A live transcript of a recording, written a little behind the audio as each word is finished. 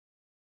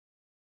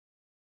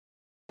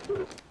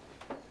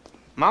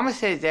Mama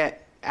says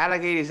that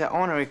alligators are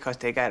ornery because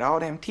they got all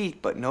them teeth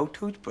but no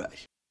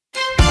toothbrush.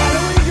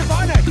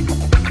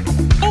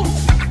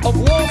 Of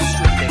Wall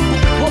Street.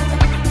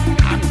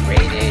 I'm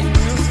creating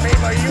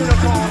newspaper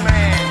uniform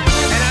man,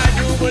 and I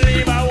do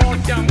believe I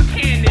want some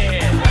candy.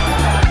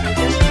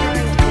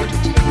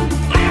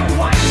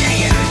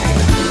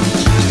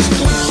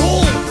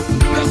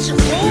 That's your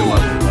hole.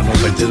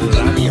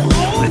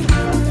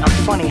 I'm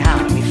funny how?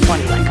 I mean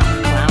funny like I'm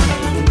a clown.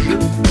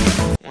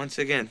 Once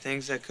again,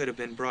 things that could have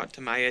been brought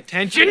to my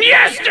attention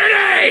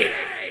yesterday!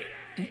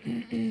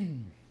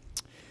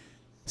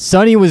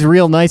 Sonny was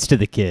real nice to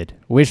the kid.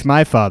 Wish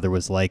my father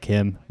was like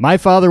him. My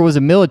father was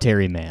a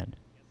military man.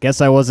 Guess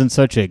I wasn't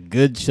such a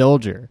good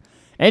soldier.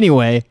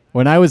 Anyway,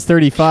 when I was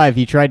 35,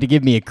 he tried to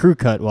give me a crew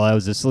cut while I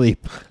was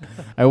asleep.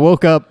 I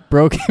woke up,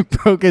 broke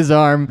his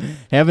arm,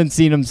 haven't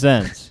seen him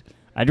since.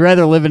 I'd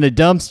rather live in a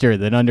dumpster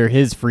than under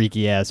his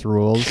freaky-ass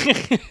rules.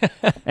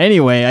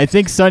 Anyway, I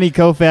think Sonny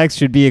Koufax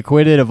should be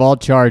acquitted of all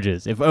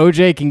charges. If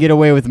OJ can get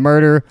away with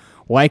murder,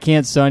 why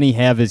can't Sonny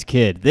have his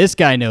kid? This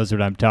guy knows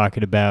what I'm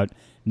talking about.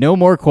 No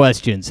more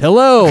questions.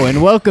 Hello,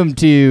 and welcome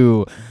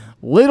to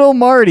Little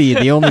Marty,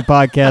 the only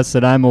podcast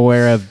that I'm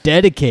aware of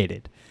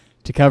dedicated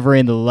to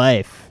covering the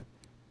life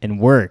and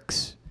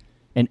works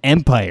and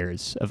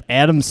empires of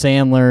Adam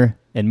Sandler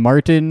and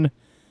Martin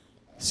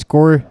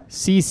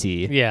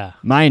Scorsese. Yeah.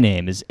 My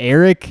name is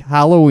Eric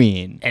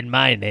Halloween. And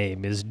my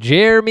name is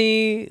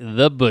Jeremy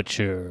the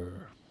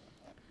Butcher.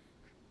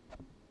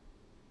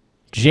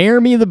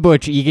 Jeremy the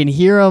Butcher. You can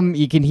hear him.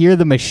 You can hear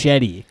the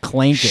machete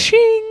clanking.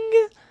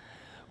 Shing!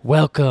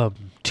 Welcome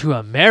to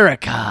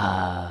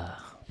America.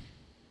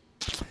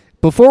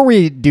 Before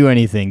we do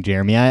anything,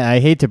 Jeremy, I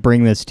hate to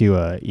bring this to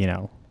a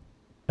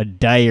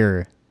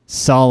dire,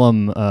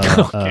 solemn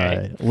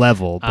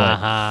level,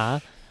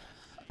 but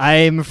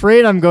I'm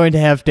afraid I'm going to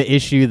have to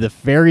issue the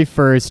very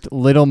first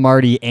Little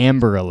Marty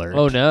Amber Alert.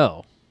 Oh,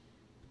 no.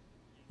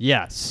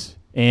 Yes.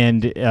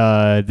 And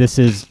this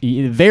is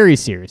very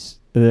serious.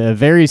 A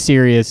very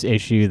serious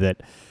issue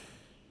that,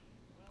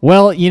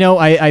 well,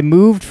 I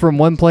moved from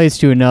one place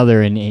to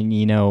another, and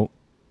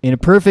in a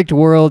perfect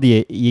world,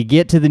 you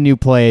get to the new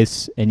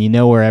place, and you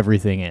know where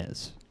everything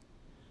is.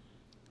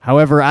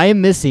 However, I am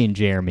missing,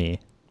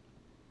 Jeremy,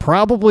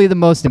 probably the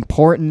most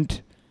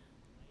important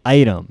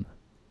item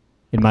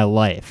in my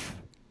life,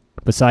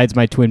 besides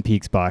my Twin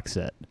Peaks box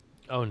set.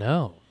 Oh,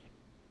 no.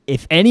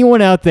 If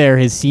anyone out there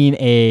has seen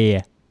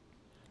a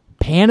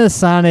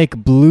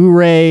Panasonic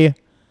Blu-ray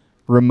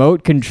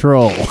remote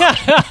control,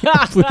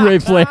 Blu-ray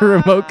player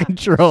remote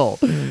control,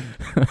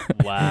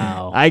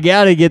 Wow. I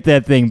got to get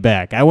that thing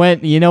back. I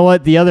went,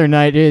 the other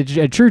night, it's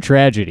a true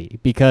tragedy,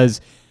 because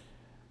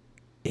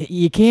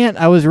you can't,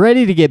 I was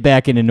ready to get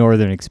back into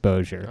Northern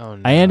Exposure. Oh,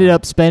 no. I ended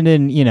up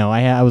spending,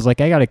 I was like,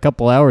 I got a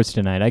couple hours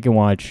tonight. I can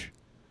watch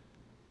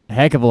a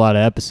heck of a lot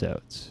of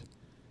episodes.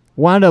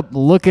 Wound up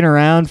looking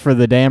around for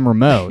the damn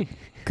remote.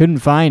 Couldn't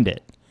find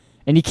it.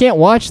 And you can't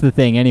watch the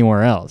thing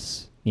anywhere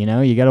else. You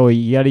gotta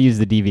use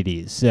the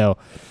DVDs. So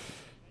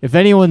if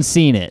anyone's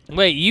seen it.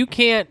 Wait, you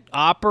can't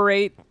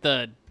operate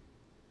the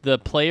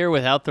player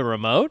without the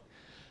remote?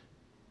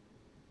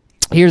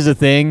 Here's the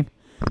thing,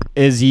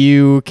 is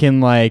you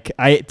can I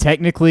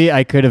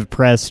could have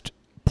pressed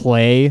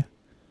play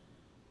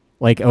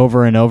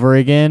over and over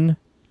again.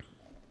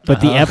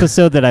 But the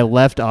episode that I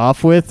left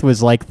off with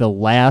was the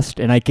last,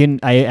 and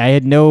I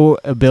had no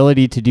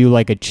ability to do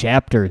a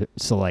chapter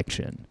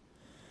selection.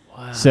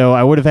 Wow. So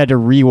I would have had to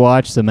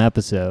rewatch some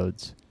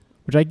episodes,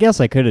 which I guess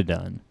I could have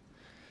done.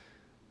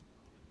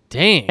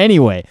 Dang.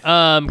 Anyway,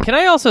 can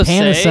I also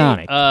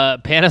Panasonic. say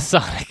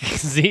Panasonic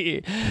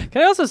Z?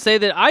 Can I also say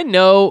that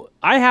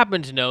I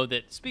happen to know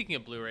that, speaking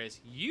of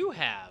Blu-rays, you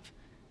have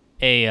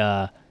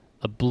a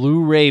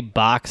Blu-ray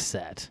box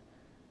set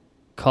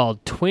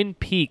called Twin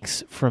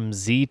Peaks from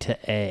Z to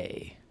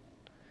A.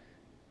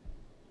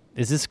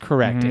 Is this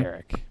correct,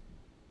 Eric?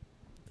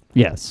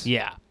 yes.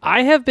 Yeah.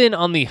 I have been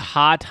on the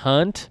hot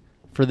hunt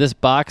for this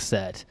box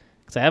set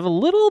because I have a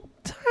little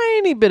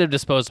tiny bit of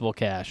disposable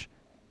cash.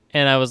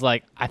 And I was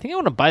like, I think I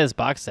want to buy this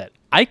box set.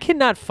 I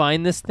cannot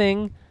find this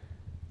thing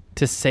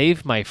to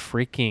save my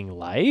freaking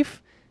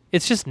life.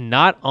 It's just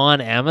not on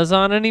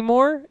Amazon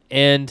anymore.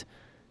 And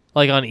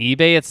on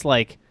eBay, it's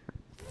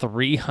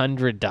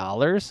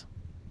 $300.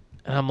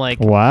 And I'm like,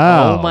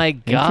 wow. Oh my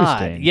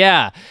God. Interesting.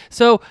 Yeah.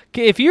 So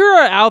if you're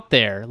out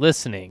there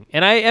listening,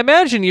 and I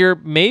imagine you're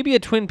maybe a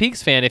Twin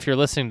Peaks fan if you're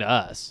listening to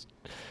us,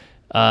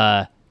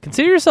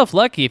 consider yourself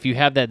lucky if you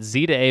have that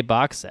Z to A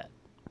box set.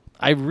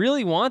 I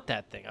really want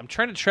that thing. I'm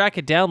trying to track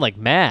it down like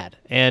mad,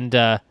 and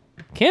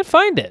can't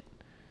find it.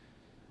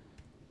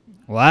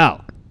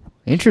 Wow.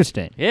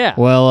 Interesting. Yeah.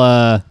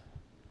 Well,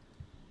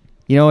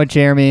 you know what,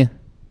 Jeremy?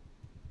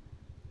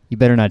 You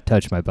better not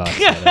touch my box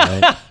set,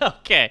 all right?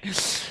 Okay.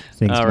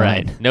 Thing's All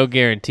right. mine. No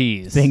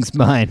guarantees. Thing's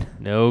mine.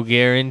 No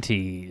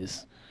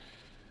guarantees.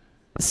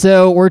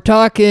 So we're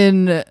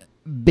talking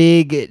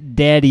Big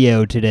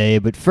Daddy-O today,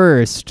 but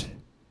first,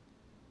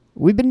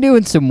 we've been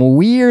doing some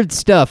weird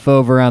stuff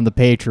over on the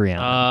Patreon.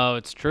 Oh,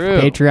 it's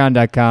true.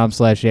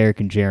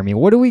 Patreon.com/Eric and Jeremy.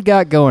 What do we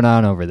got going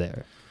on over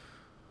there?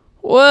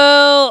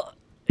 Well,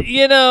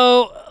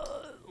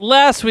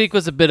 last week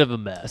was a bit of a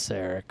mess,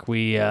 Eric.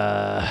 We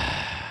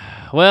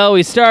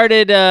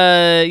started,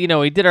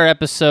 we did our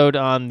episode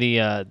on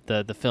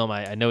the film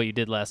I Know What You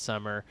Did Last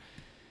Summer.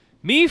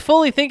 Me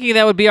fully thinking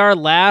that would be our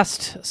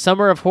last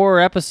Summer of Horror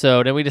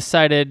episode, and we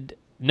decided,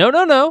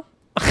 no,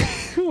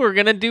 we're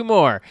going to do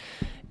more.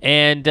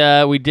 And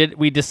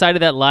we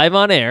decided that live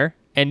on air,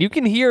 and you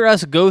can hear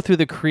us go through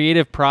the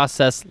creative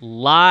process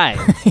live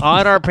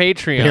on our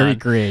Patreon. Very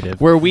creative.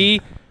 Where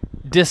we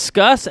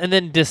discuss and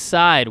then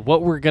decide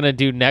what we're going to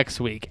do next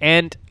week.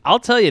 And I'll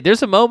tell you,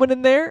 there's a moment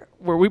in there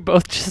where we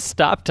both just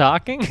stop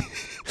talking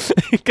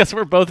because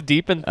we're both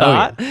deep in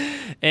thought. Oh, yeah.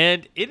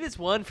 And it is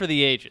one for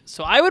the ages.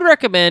 So I would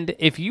recommend,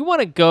 if you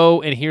want to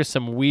go and hear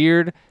some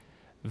weird,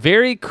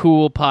 very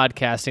cool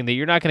podcasting that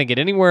you're not going to get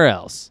anywhere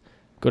else,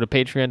 go to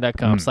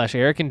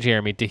patreon.com/Eric and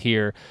Jeremy to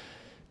hear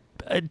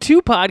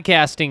two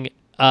podcasting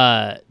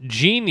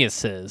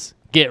geniuses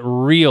get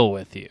real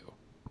with you.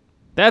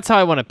 That's how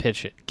I want to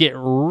pitch it. Get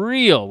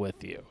real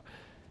with you.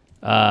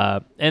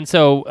 And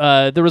so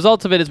the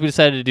result of it is we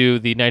decided to do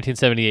the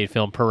 1978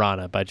 film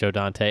Piranha by Joe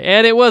Dante,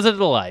 and it was a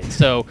delight.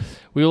 So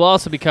we will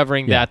also be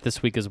covering that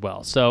this week as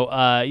well. So,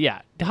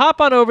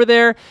 hop on over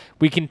there.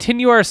 We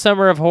continue our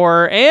Summer of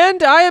Horror,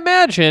 and I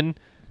imagine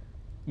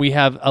we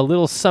have a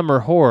little summer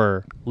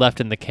horror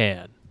left in the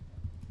can.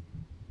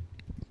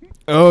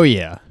 Oh,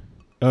 yeah.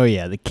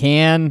 The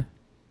can.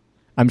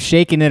 I'm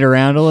shaking it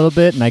around a little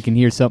bit, and I can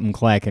hear something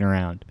clacking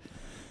around.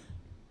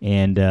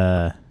 And,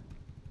 it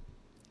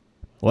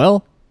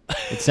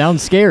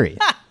sounds scary.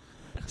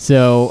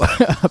 So,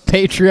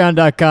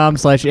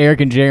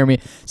 patreon.com/Eric and Jeremy.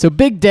 So,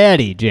 Big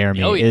Daddy,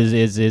 Jeremy,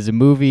 is a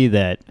movie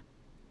that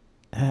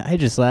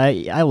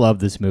I love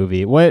this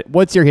movie.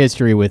 What's your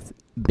history with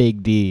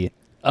Big D?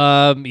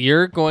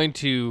 You're going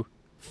to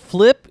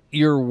flip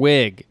your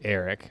wig,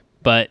 Eric,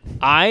 but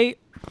I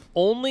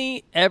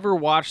only ever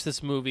watched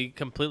this movie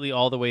completely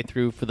all the way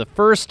through for the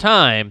first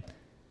time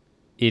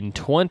in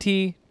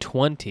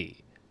 2020.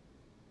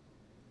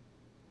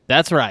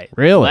 That's right.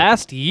 Really?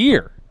 Last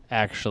year,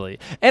 actually.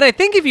 And I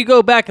think if you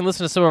go back and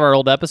listen to some of our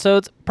old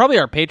episodes, probably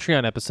our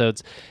Patreon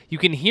episodes, you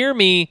can hear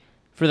me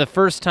for the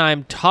first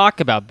time talk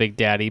about Big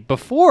Daddy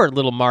before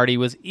little Marty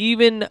was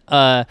even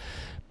a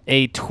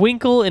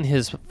twinkle in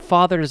his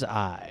father's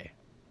eye.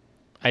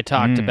 I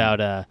talked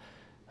about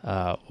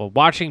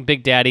watching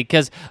Big Daddy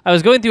because I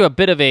was going through a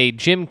bit of a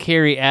Jim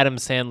Carrey, Adam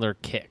Sandler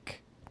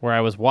kick, where I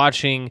was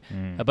watching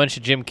a bunch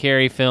of Jim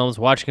Carrey films,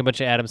 watching a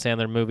bunch of Adam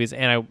Sandler movies,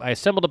 and I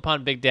stumbled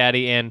upon Big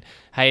Daddy, and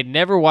I had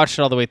never watched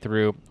it all the way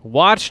through.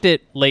 Watched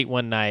it late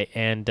one night,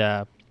 and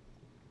for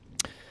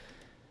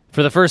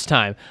the first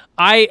time,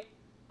 I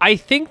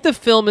think the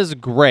film is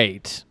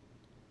great.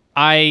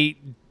 I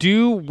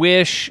do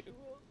wish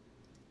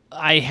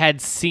I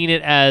had seen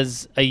it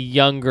as a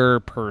younger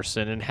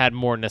person and had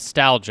more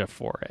nostalgia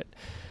for it.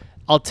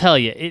 I'll tell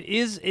you, it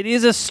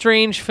is a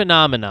strange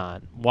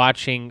phenomenon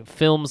watching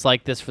films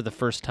like this for the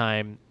first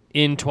time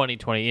in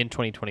 2020, in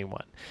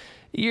 2021.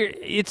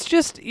 It's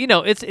just,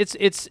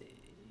 it's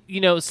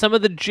some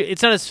of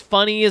it's not as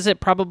funny as it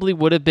probably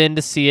would have been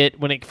to see it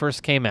when it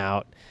first came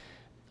out.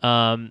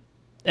 And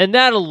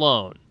that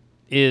alone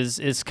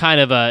is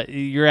kind of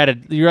you're at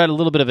a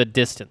little bit of a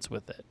distance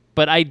with it.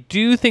 But I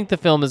do think the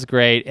film is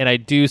great, and I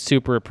do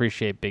super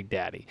appreciate Big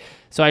Daddy.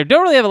 So I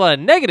don't really have a lot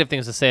of negative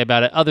things to say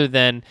about it, other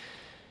than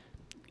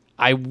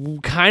I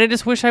kind of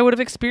just wish I would have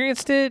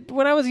experienced it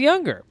when I was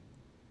younger.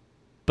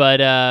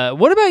 But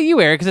what about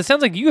you, Eric? Because it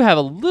sounds like you have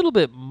a little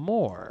bit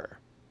more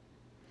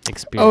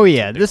experience. Oh,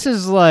 yeah. This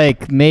is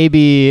like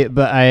maybe,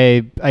 but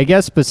I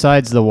guess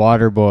besides The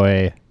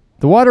Waterboy.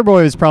 The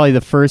Waterboy was probably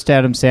the first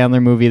Adam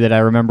Sandler movie that I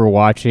remember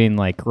watching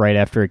like right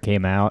after it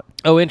came out.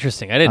 Oh,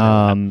 interesting. I didn't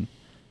know that.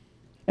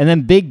 And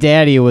then Big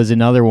Daddy was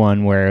another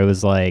one where it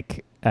was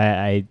like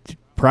I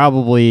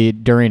probably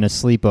during a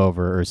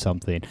sleepover or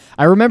something.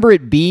 I remember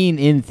it being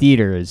in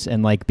theaters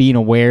and like being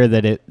aware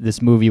that this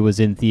movie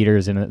was in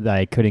theaters and that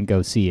I couldn't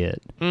go see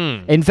it.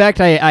 In fact,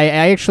 I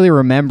actually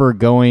remember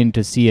going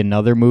to see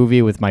another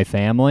movie with my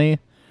family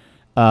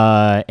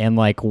and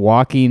like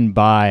walking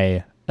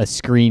by a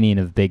screening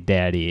of Big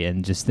Daddy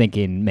and just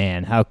thinking,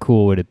 man, how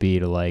cool would it be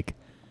to like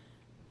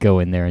go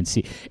in there and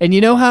see. And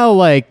you know how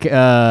like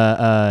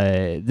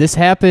this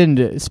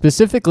happened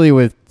specifically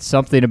with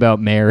Something About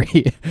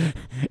Mary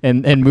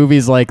and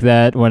movies like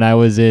that when I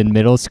was in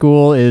middle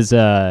school is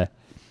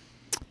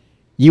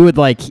you would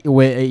like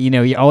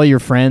all your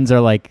friends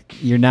are like,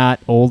 you're not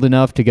old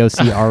enough to go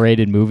see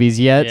R-rated movies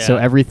yet, Yeah. so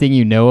everything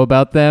you know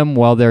about them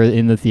while they're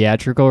in the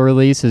theatrical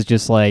release is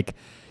just like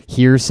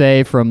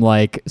hearsay from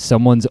like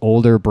someone's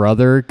older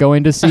brother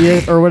going to see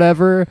it or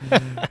whatever,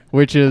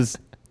 which is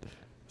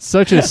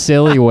such a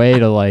silly way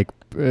to like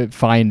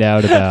find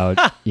out about,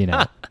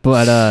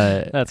 but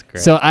That's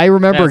great. So I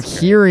remember That's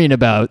great. hearing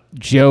about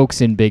jokes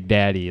in Big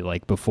Daddy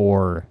like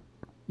before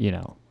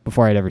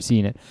I'd ever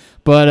seen it.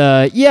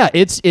 But yeah,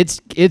 it's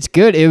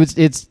good.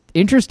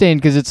 interesting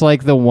because it's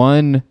like the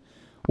one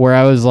where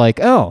I was like,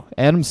 oh,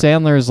 Adam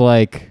Sandler's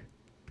like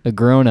a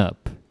grown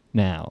up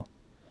now.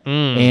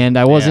 And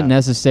I wasn't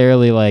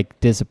necessarily like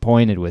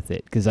disappointed with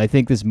it because I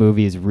think this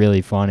movie is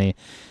really funny.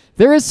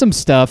 There is some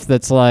stuff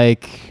that's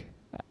like,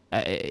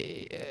 there's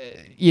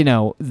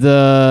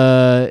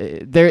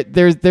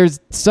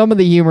some of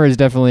the humor is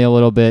definitely a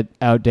little bit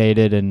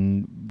outdated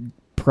and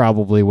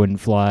probably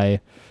wouldn't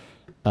fly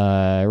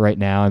right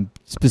now. I'm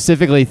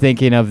specifically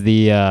thinking of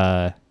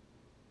the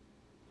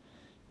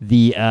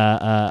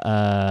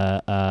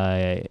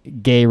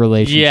gay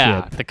relationship.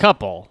 Yeah, the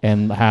couple.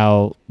 And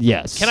how,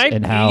 yes. Can I,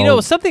 and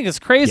how, something is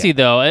crazy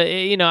though.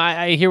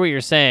 I hear what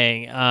you're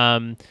saying.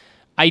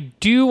 I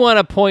do want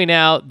to point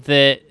out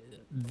that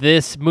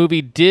this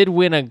movie did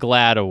win a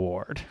GLAAD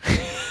award.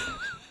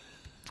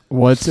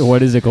 what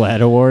is a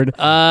GLAAD award?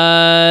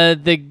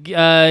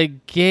 The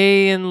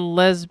gay and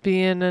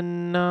lesbian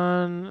and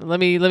non. Let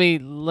me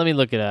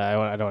look it up.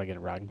 I don't want to get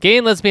it wrong. Gay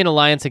and Lesbian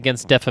Alliance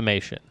Against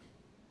Defamation.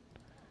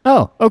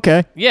 Oh,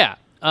 okay. Yeah.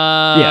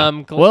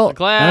 Well,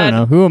 GLAAD. I don't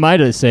know. Who am I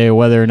to say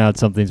whether or not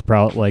something's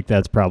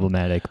that's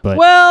problematic? But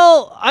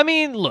well, I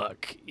mean,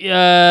 look,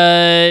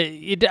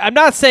 I'm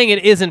not saying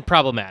it isn't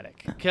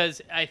problematic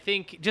because I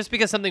think just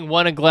because something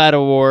won a GLAAD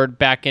award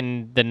back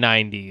in the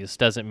 90s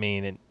doesn't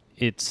mean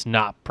it's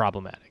not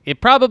problematic. It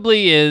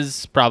probably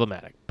is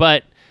problematic,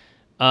 but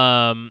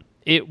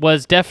it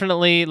was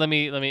definitely. Let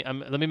me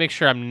make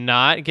sure I'm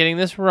not getting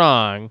this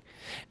wrong.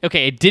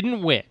 Okay, it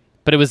didn't win,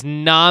 but it was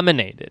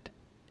nominated.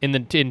 In the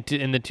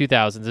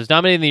 2000s, it was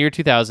nominated in the year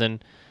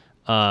 2000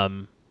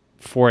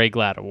 for a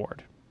GLAAD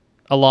award,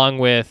 along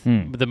with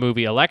the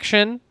movie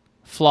Election,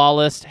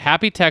 Flawless,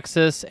 Happy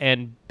Texas,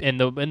 and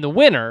the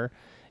winner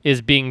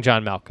is Being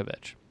John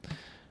Malkovich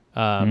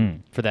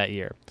for that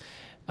year.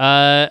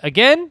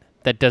 Again,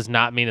 that does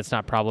not mean it's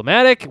not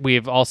problematic. We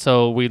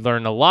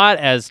learn a lot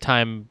as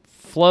time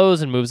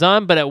flows and moves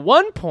on. But at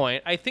one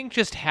point, I think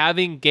just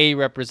having gay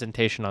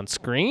representation on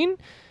screen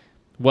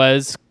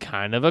was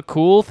kind of a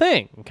cool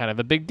thing, kind of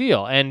a big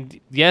deal. And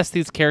yes,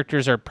 these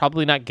characters are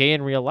probably not gay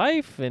in real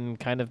life and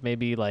kind of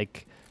maybe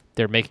like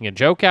they're making a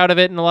joke out of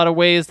it in a lot of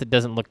ways that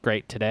doesn't look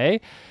great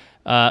today.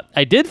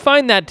 I did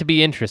find that to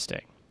be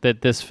interesting,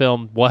 that this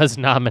film was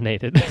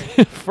nominated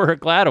for a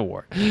GLAAD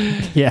award.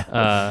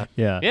 yeah.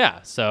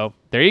 Yeah, so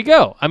there you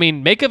go. I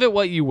mean, make of it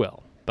what you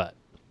will, but.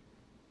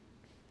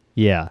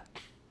 Yeah.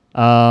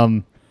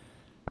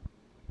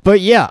 But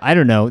yeah, I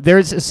don't know.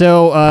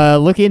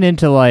 Looking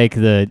into like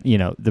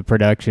the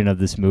production of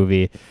this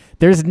movie,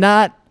 there's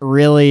not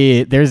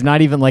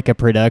even like a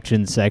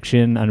production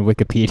section on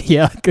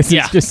Wikipedia because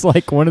it's just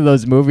like one of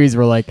those movies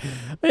where like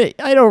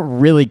I don't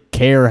really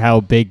care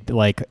how Big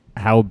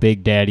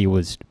Daddy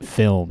was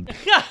filmed.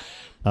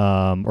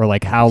 Or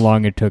like how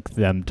long it took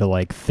them to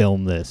like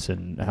film this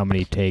and how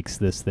many takes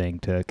this thing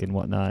took and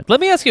whatnot. Let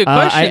me ask you a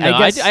question.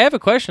 I have a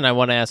question I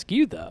want to ask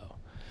you though.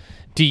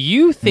 Do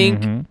you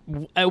think,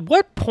 at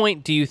what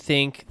point do you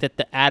think that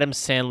the Adam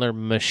Sandler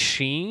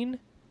machine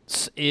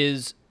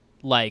is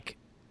like,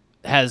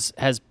 has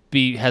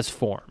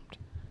formed?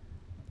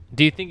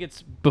 Do you think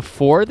it's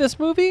before this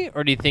movie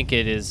or do you think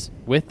it is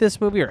with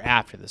this movie or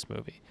after this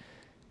movie?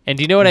 And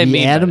do you know what I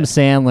mean? The Adam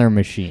Sandler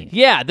machine.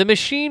 Yeah, the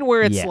machine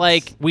where it's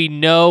like we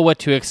know what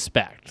to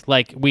expect.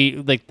 Like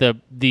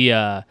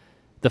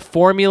the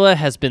formula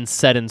has been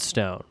set in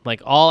stone.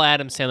 Like all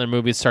Adam Sandler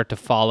movies start to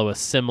follow a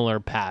similar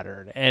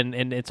pattern,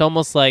 and it's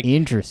almost like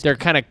interesting.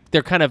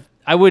 They're kind of.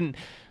 I wouldn't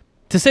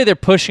to say they're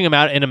pushing them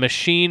out in a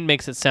machine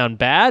makes it sound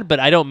bad,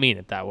 but I don't mean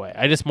it that way.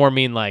 I just more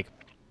mean like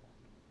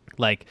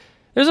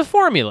there's a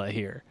formula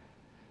here.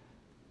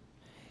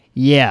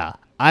 Yeah,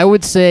 I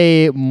would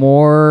say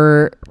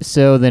more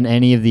so than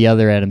any of the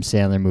other Adam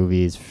Sandler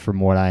movies,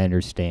 from what I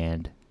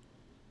understand,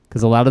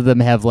 because a lot of them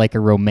have like a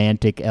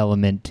romantic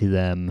element to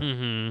them.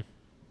 Mm-hmm.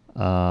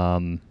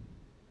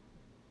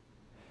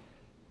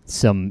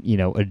 Some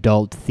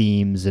adult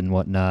themes and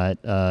whatnot.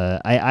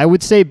 I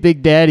would say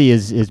Big Daddy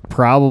is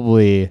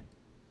probably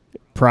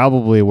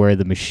where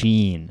the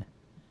machine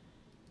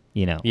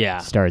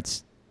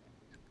starts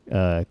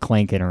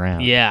clanking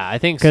around. Yeah, I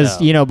think so.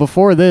 Because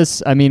before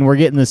this, I mean, we're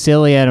getting the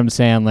silly Adam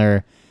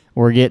Sandler,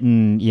 we're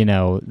getting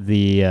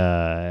the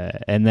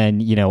and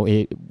then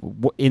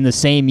in the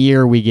same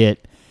year we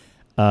get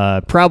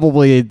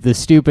probably the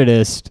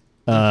stupidest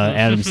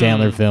Adam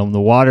Sandler film, The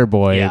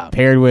Waterboy,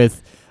 paired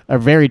with a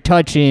very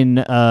touching,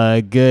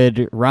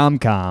 good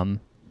rom-com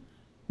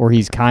where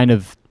he's kind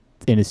of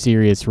in a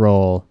serious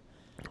role,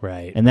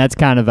 right? And that's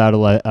kind of out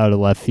of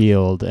left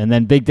field. And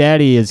then Big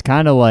Daddy is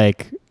kind of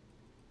like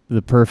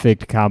the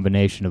perfect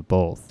combination of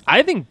both.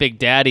 I think Big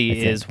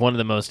Daddy is one of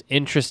the most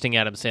interesting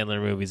Adam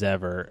Sandler movies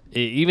ever.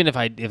 Even if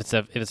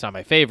it's not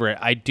my favorite,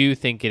 I do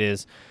think it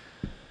is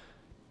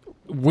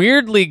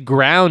weirdly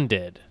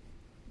grounded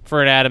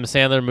for an Adam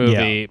Sandler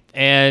movie.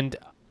 And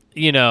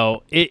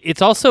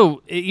it's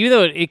also, even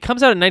though it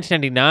comes out in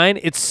 1999,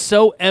 it's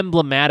so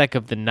emblematic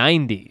of the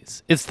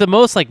 90s. It's the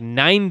most like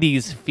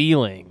 90s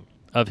feeling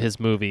of his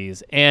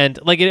movies, and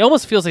like it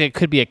almost feels like it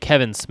could be a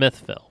Kevin Smith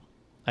film,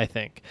 I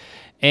think.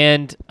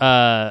 And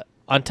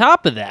on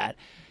top of that,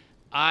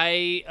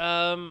 I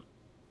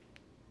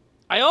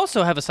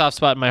also have a soft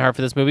spot in my heart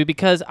for this movie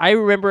because I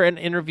remember an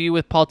interview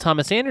with Paul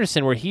Thomas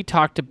Anderson where he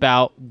talked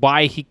about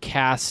why he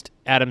cast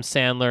Adam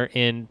Sandler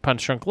in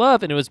Punch Drunk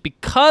Love, and it was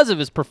because of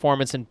his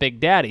performance in Big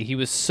Daddy. He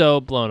was so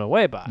blown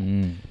away by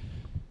it.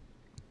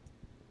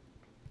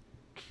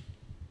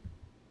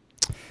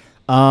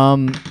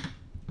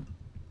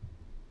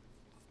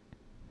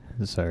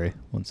 Sorry,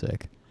 one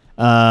sec.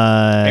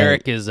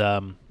 Eric is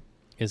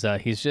he's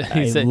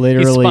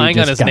literally spying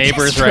on just his got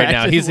neighbors right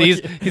now.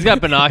 distracted He's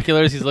got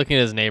binoculars. He's looking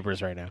at his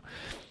neighbors right now.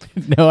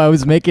 No, I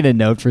was making a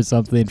note for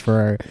something for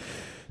our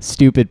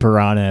stupid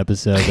piranha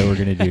episode that we're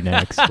going to do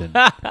next. And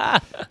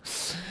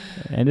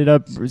ended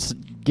up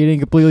getting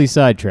completely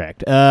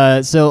sidetracked.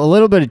 So a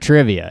little bit of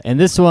trivia. And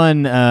this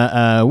one,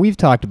 we've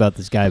talked about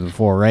this guy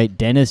before, right?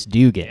 Dennis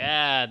Dugan.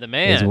 Yeah, the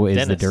man. Is the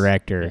Dennis.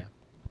 director. Yeah.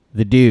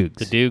 The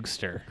Dukes. The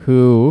Dukester.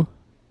 Who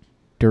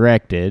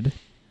directed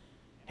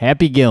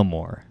Happy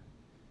Gilmore.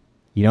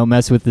 You don't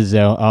mess with the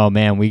Zohan. Oh,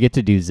 man, we get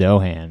to do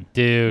Zohan.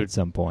 Dude. At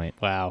some point.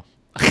 Wow.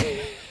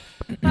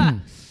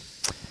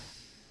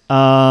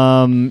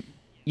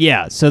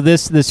 Yeah, so the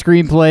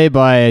screenplay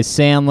by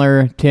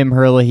Sandler, Tim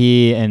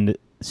Herlihy, and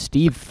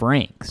Steve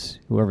Franks,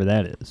 whoever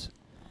that is.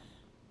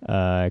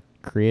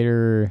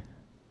 Creator,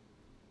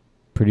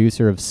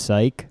 producer of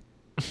Psych.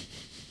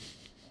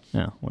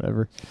 No,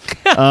 whatever.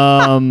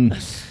 I'm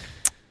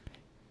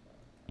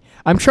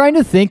trying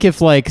to think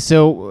if,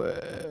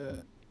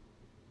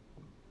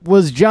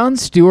 was Jon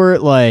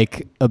Stewart,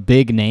 a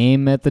big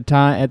name at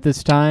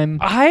this time?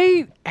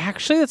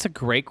 That's a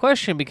great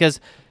question because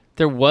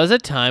there was a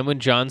time when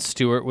Jon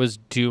Stewart was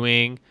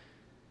doing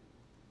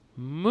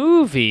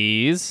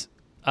movies,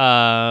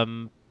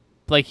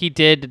 he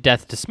did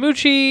Death to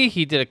Smoochie.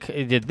 He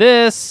did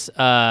this.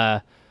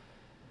 I'm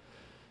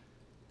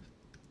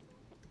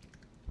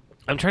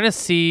trying to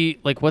see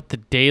what the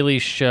Daily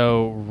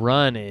Show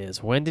run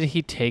is. When did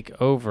he take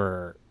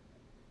over?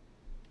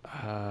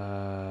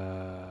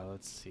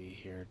 Let's see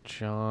here,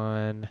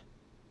 Jon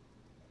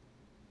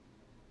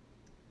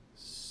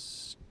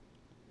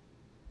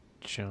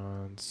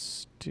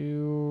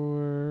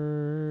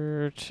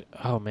Stewart.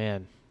 Oh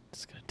man,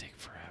 it's gonna take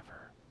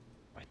forever.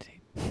 My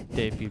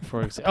debut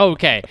for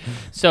okay,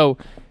 so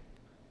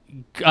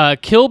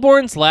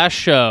Kilborn's last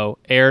show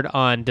aired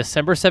on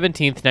December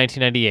 17th,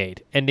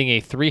 1998, ending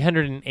a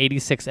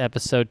 386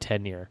 episode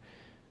tenure.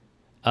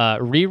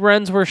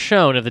 Reruns were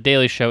shown of The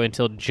Daily Show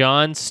until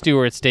Jon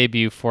Stewart's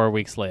debut 4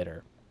 weeks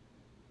later.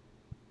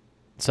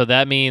 So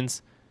that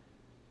means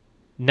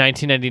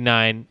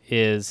 1999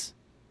 is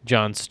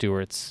Jon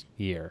Stewart's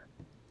year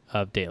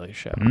of Daily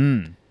Show.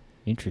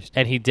 Interesting.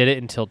 And he did it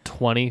until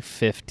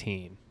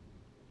 2015.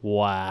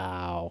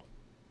 Wow.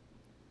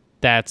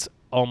 That's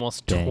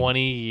almost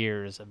 20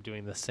 years of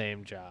doing the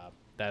same job.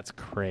 That's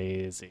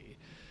crazy.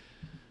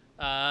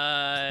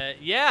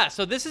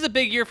 So this is a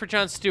big year for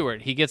Jon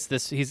Stewart. He gets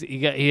this.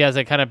 He has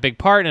a kind of big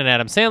part in an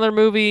Adam Sandler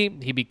movie.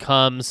 He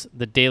becomes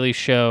the Daily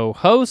Show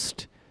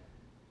host.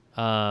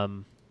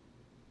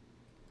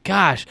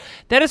 Gosh,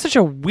 that is such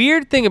a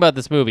weird thing about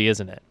this movie,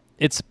 isn't it?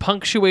 It's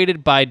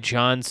punctuated by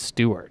Jon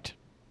Stewart.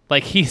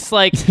 He's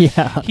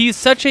he's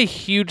such a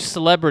huge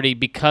celebrity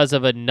because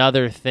of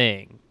another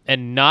thing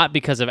and not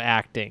because of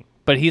acting.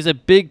 But he's a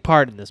big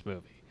part in this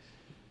movie.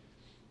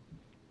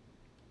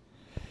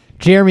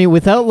 Jeremy,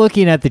 without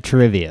looking at the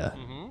trivia,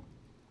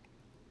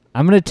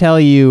 I'm going to tell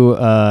you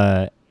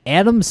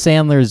Adam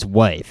Sandler's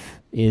wife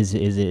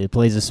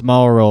plays a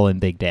small role in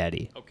Big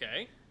Daddy.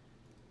 Okay.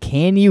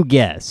 Can you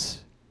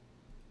guess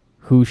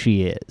who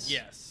she is?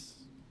 Yes.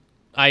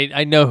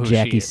 I know who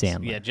Jackie she is.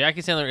 Sandler. Yeah,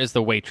 Jackie Sandler is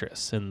the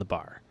waitress in the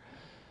bar.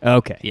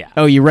 Okay. Yeah.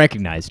 Oh, you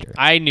recognized her.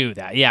 I knew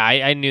that. Yeah,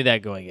 I knew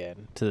that going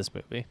into this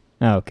movie.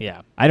 Okay.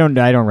 Yeah. I don't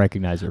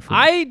recognize her from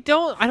I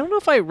don't know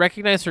if I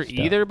recognize her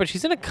either, but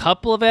she's in a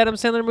couple of Adam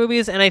Sandler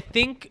movies, and I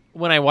think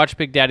when I watched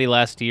Big Daddy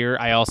last year,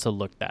 I also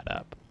looked that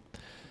up.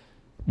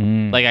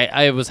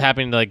 I was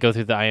happening to go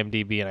through the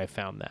IMDb and I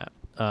found that.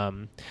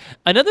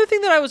 Another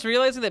thing that I was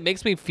realizing that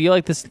makes me feel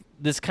like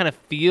this kind of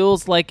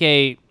feels like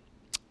a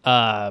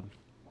Kevin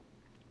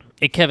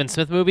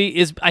Smith movie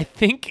is, I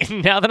think,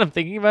 now that I'm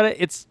thinking about it,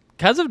 it's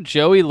because of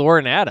Joey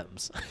Lauren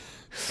Adams.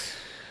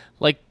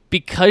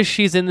 Because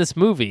she's in this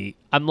movie,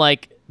 I'm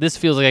like, this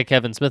feels like a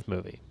Kevin Smith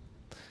movie.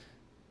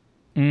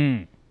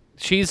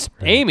 She's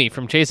Amy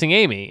from Chasing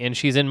Amy, and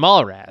she's in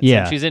Mallrats.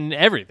 Yeah. And she's in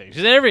everything.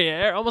 She's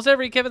in almost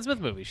every Kevin Smith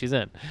movie she's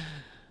in.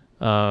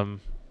 Yeah,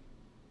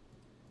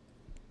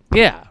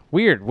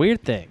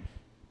 weird thing.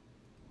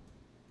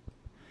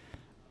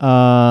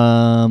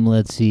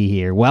 Let's see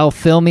here. While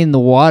filming, The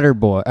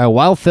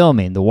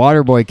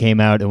Waterboy came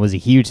out and was a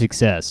huge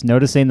success.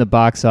 Noticing the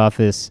box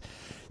office,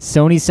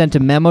 Sony sent a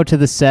memo to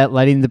the set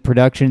letting the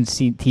production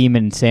team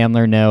and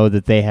Sandler know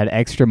that they had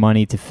extra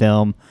money to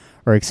film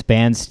or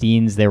expand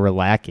scenes they were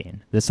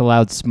lacking. This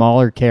allowed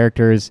smaller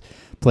characters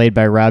played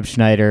by Rob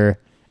Schneider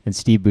and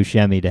Steve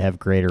Buscemi to have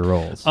greater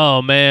roles.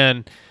 Oh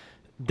man,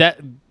 that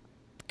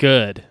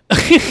good.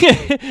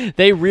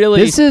 They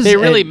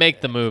really make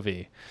the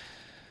movie.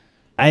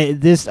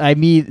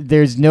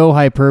 there's no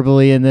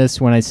hyperbole in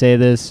this when I say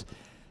this.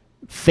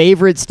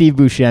 Favorite Steve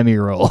Buscemi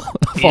role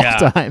of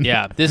all time.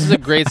 Yeah, this is a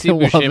great Steve I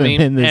love Buscemi.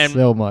 him in this and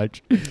so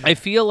much. I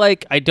feel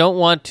like I don't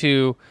want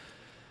to.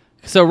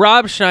 So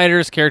Rob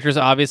Schneider's character is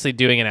obviously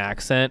doing an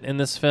accent in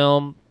this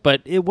film,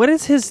 but what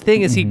is his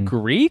thing? Is he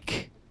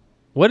Greek?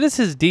 What is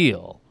his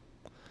deal?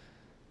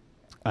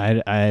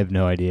 I have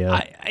no idea.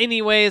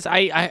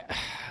 I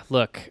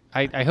look.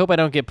 I hope I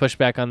don't get pushed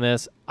back on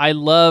this. I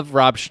love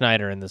Rob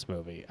Schneider in this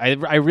movie. I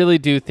really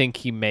do think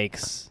he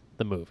makes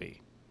the movie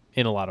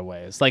in a lot of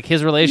ways. Like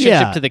his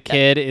relationship to the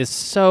kid is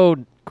so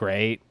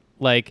great.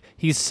 Like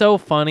he's so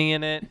funny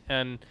in it,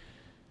 and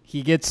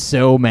he gets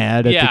so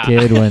mad at the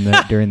kid when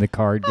during the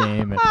card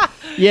game. And,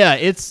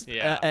 it's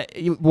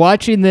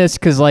watching this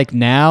because like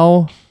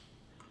now,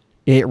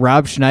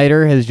 Rob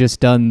Schneider has just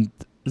done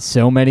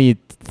so many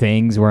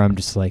things where I'm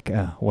just like,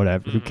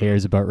 whatever. Who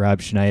cares about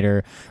Rob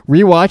Schneider?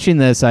 Rewatching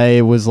this,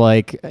 I was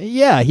like,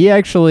 he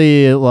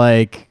actually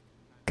like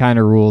kind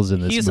of rules in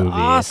this movie. He's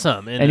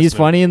awesome, and he's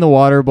funny in The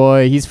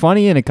Waterboy. He's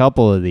funny in a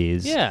couple of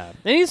these. Yeah,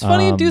 and he's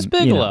funny in Deuce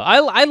Bigalow.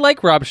 I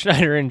like Rob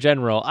Schneider in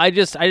general. I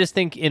just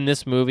think in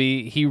this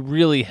movie he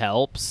really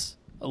helps.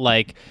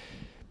 Like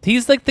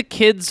he's like the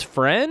kid's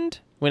friend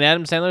when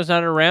Adam Sandler's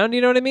not around.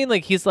 You know what I mean?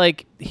 Like he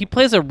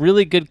plays a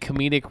really good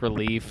comedic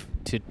relief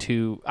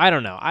to I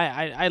don't know.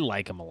 I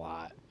like him a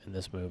lot in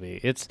this movie.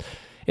 It's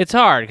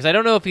hard because I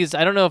don't know if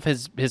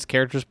his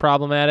character's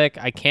problematic.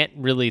 I can't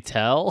really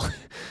tell,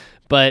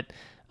 but.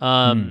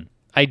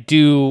 I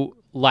do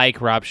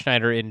like Rob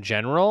Schneider in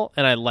general,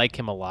 and I like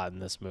him a lot in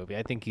this movie.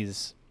 I think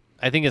his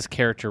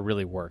character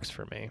really works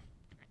for me.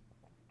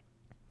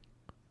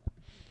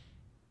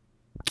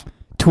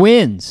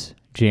 Twins,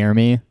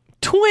 Jeremy.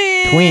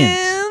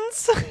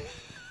 Twins.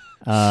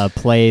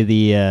 Play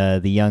the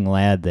young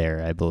lad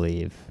there, I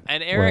believe.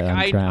 And Eric,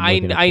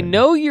 I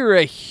know you're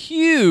a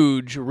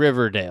huge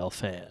Riverdale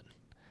fan,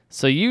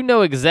 so you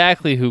know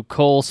exactly who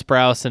Cole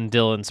Sprouse and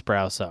Dylan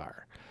Sprouse are.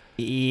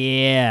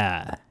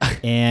 Yeah,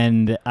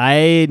 and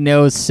I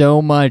know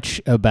so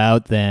much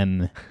about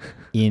them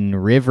in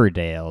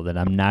Riverdale that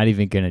I'm not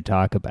even going to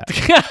talk about.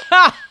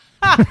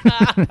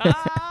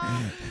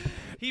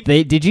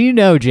 Did you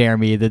know,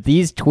 Jeremy, that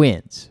these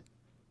twins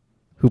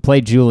who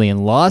played Julian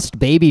lost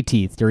baby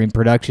teeth during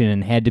production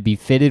and had to be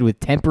fitted with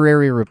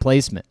temporary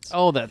replacements?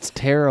 Oh, that's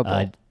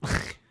terrible.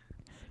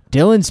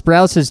 Dylan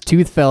Sprouse's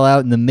tooth fell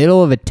out in the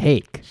middle of a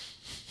take.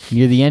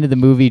 Near the end of the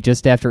movie,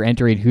 just after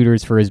entering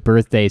Hooters for his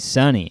birthday,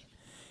 Sonny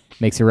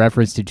makes a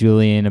reference to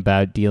Julian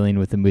about dealing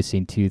with a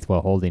missing tooth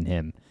while holding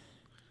him.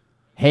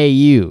 Hey,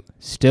 you,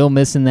 still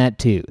missing that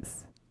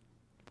tooth.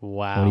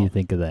 Wow. What do you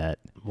think of that?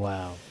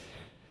 Wow.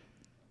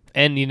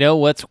 And you know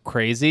what's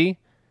crazy?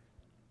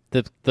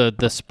 The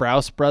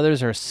Sprouse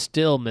brothers are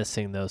still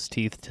missing those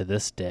teeth to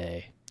this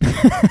day.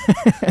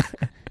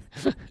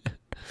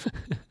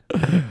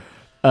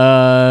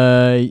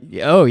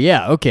 Oh,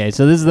 yeah. Okay,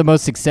 so this is the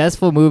most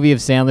successful movie of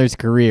Sandler's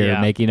career,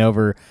 making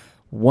over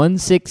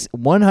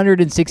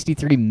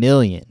 $163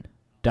 million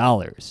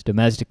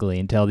domestically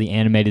until the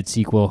animated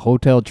sequel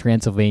Hotel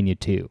Transylvania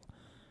 2,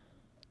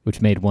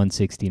 which made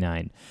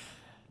 $169.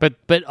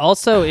 But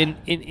also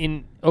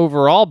in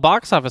overall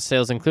box office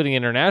sales, including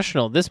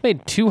international, this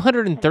made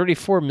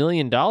 $234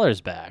 million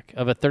back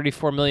of a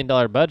 $34 million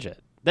budget.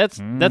 That's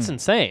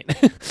insane.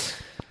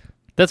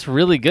 That's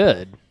really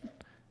good.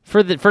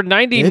 For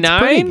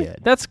 99,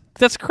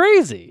 that's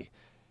crazy.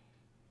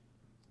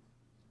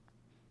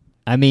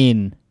 I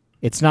mean,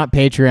 it's not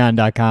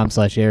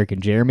patreon.com/Eric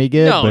and Jeremy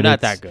good. No, but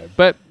not that good.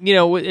 But,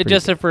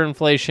 adjusted for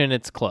inflation,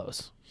 it's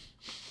close.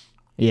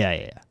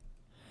 Yeah.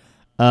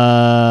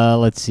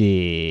 Let's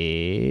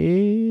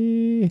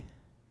see.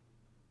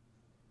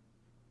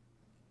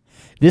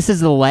 This is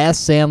the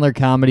last Sandler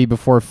comedy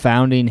before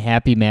founding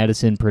Happy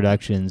Madison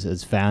Productions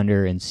as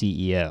founder and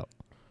CEO.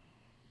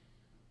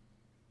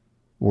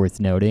 Worth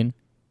noting.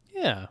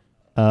 Yeah.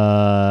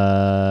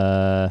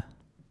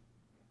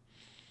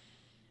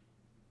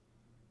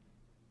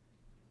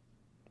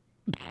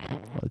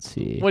 Let's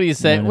see. What do you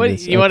say?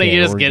 You want to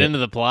just get into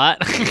the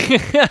plot?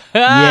 Yeah,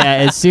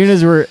 as soon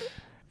as we're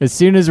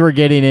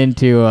getting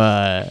into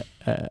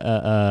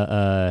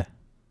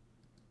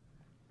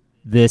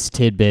this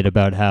tidbit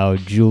about how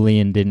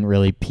Julian didn't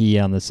really pee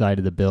on the side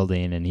of the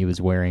building and he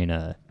was wearing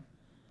a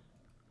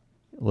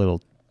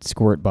little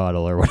squirt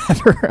bottle or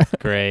whatever.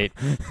 Great.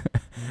 I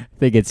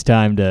think it's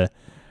time to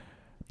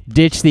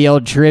ditch the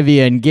old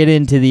trivia and get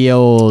into the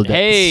old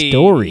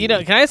story.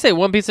 Can I say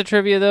one piece of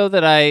trivia though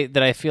that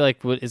I feel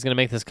like is going to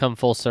make this come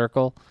full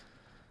circle?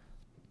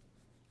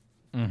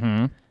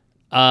 Mm-hmm.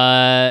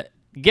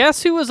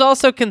 Guess who was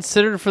also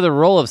considered for the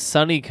role of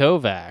Sonny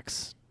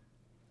Kovacs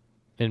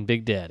in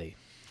Big Daddy?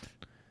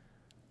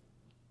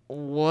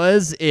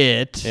 Was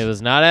it? It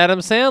was not Adam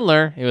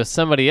Sandler. It was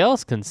somebody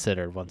else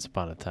considered once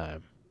upon a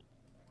time.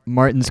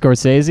 Martin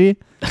Scorsese?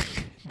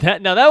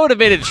 That would have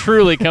made it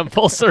truly come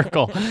full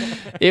circle.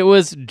 It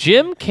was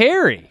Jim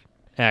Carrey,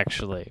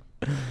 actually.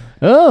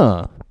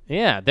 Oh,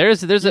 Yeah,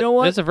 there's know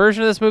what? there's a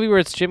version of this movie where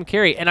it's Jim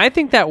Carrey, and I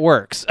think that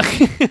works.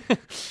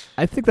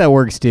 I think that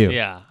works too.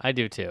 Yeah, I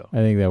do too. I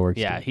think that works.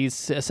 Yeah, too. he's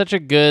such a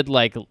good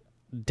like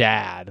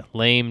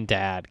lame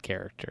dad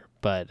character.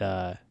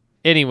 But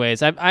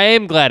anyways, I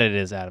am glad it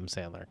is Adam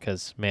Sandler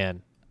because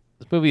man,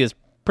 this movie is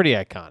pretty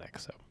iconic.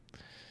 So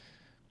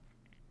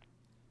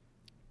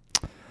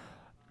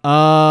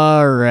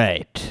All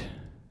right.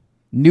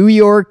 New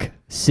York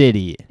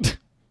City.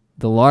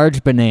 The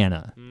Large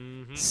Banana.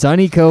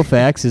 Sonny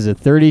Koufax is a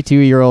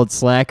 32-year-old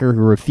slacker who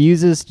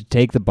refuses to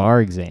take the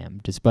bar exam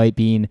despite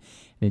being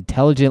an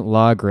intelligent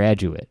law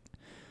graduate.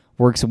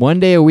 Works 1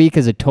 day a week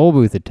as a toll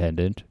booth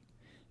attendant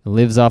and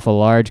lives off a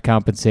large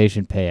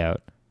compensation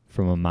payout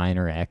from a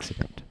minor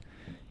accident.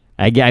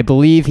 I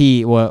believe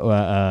he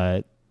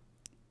got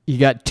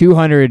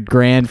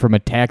 $200,000 from a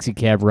taxi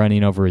cab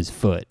running over his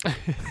foot.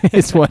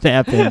 Is what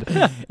happened,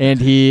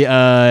 and he,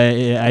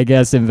 I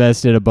guess,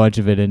 invested a bunch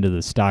of it into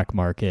the stock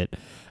market.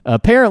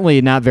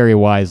 Apparently, not very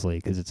wisely,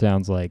 because it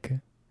sounds like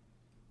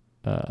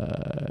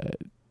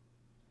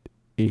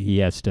he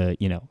has to,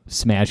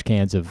 smash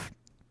cans of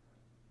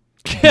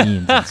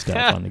beans and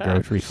stuff on the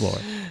grocery floor.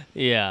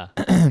 yeah,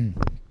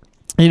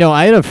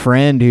 I had a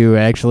friend who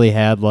actually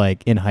had,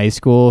 in high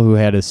school, who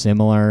had a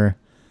similar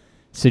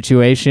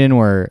situation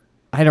where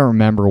I don't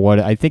remember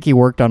what. I think he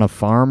worked on a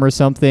farm or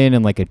something,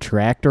 and, a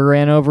tractor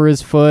ran over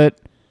his foot,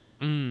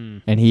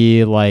 and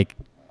he,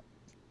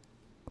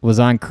 was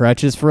on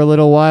crutches for a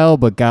little while,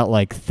 but got,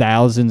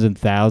 thousands and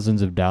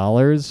thousands of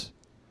dollars.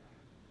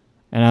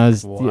 And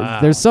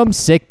there's some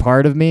sick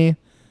part of me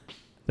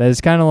that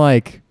is kind of I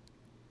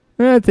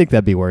think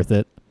that'd be worth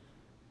it.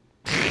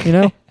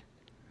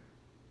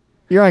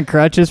 You're on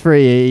crutches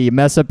you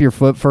mess up your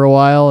foot for a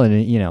while, and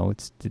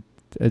it's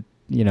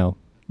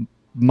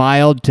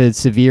mild to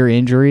severe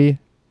injury,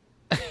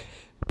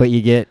 but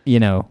you get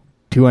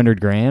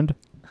 $200,000. I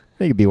think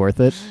it'd be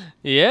worth it.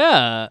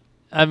 yeah.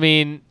 I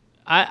mean,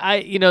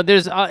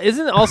 there's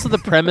isn't also the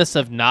premise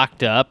of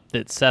Knocked Up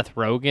that Seth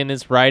Rogen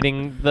is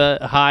riding the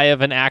high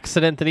of an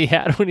accident that he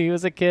had when he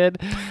was a kid?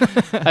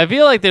 I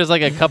feel like there's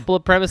a couple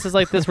of premises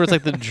like this where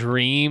it's the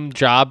dream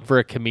job for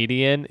a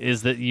comedian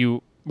is that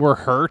you were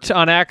hurt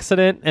on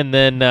accident and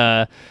then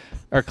are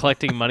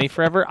collecting money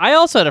forever. I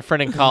also had a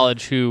friend in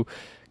college who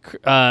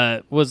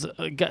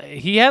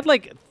he had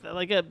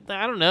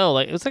I don't know,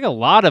 it was a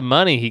lot of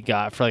money he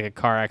got for a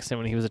car accident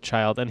when he was a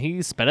child, and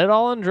he spent it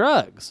all on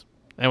drugs.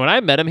 And when I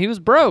met him, he was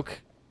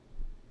broke.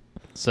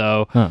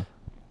 So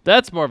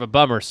that's more of a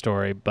bummer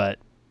story, but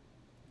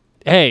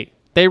hey,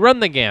 they run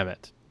the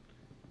gamut.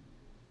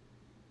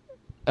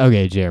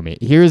 Okay, Jeremy.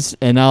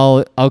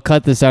 I'll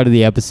cut this out of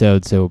the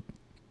episode so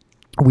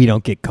we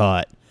don't get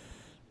caught.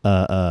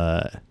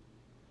 But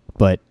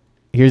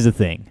here's the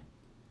thing.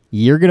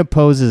 You're going to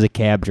pose as a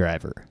cab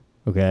driver,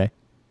 okay?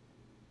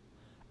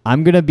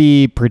 I'm going to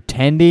be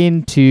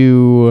pretending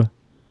to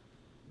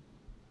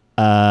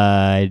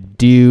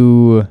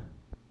do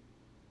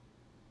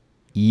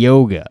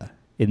yoga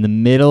in the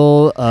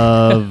middle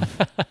of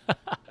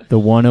the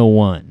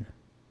 101.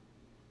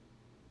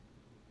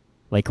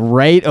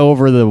 Right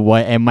over the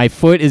white, and my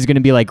foot is going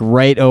to be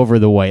right over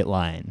the white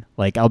line.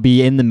 I'll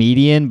be in the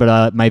median,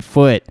 but my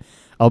foot,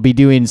 I'll be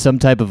doing some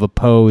type of a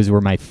pose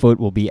where my foot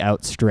will be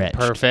outstretched.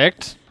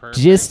 Perfect.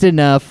 Just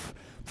enough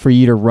for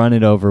you to run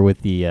it over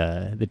with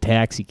the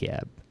taxi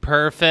cab.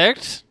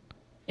 Perfect.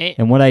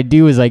 And what I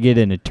do is I get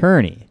an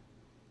attorney,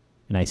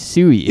 and I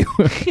sue you.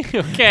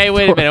 Okay,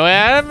 wait a minute.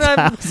 I'm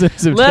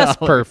thousands of less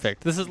dollars.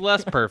 perfect. This is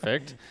less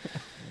perfect.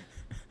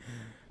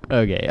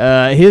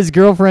 Okay. His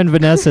girlfriend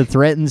Vanessa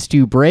threatens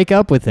to break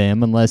up with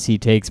him unless he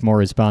takes more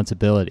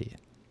responsibility.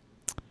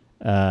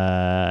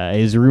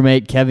 His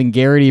roommate Kevin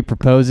Garrity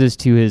proposes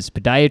to his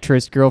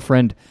podiatrist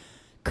girlfriend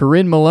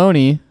Corinne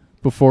Maloney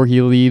before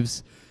he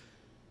leaves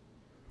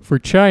for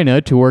China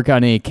to work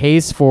on a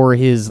case for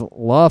his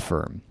law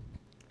firm,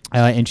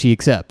 and she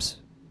accepts.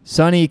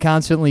 Sonny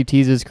constantly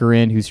teases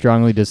Corinne, who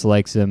strongly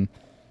dislikes him,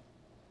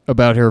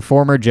 about her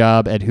former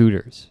job at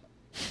Hooters.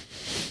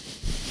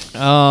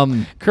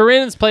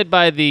 Corinne is played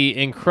by the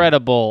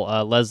incredible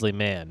Leslie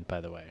Mann,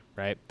 by the way,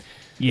 right?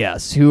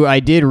 Yes, who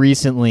I did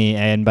recently,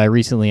 and by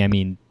recently I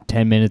mean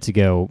 10 minutes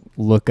ago,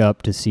 look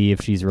up to see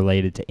if she's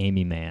related to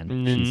Amy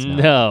Mann. She's not.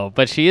 No,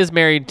 but she is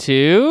married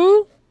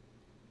to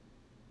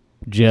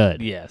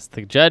Judd. Yes,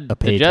 the Judster,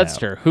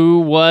 Apatow. who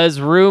was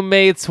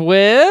roommates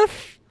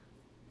with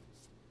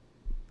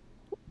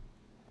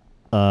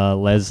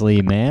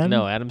Leslie Mann?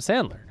 No, Adam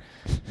Sandler.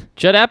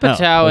 Judd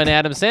Apatow and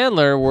Adam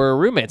Sandler were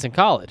roommates in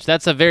college.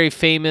 That's a very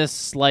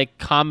famous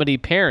comedy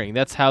pairing.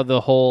 That's how the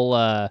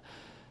whole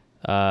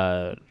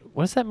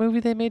what's that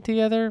movie they made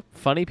together?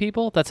 Funny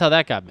People? That's how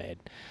that got made.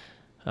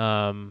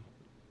 And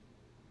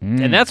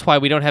that's why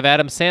we don't have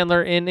Adam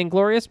Sandler in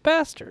Inglourious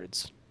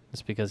Bastards.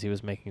 It's because he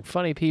was making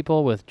Funny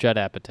People with Judd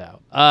Apatow.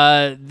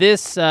 I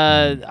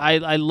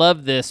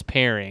love this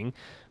pairing.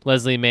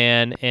 Leslie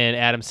Mann and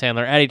Adam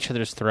Sandler at each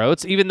other's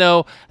throats, even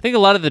though I think a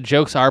lot of the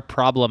jokes are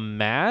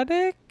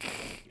problematic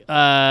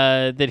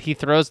that he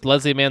throws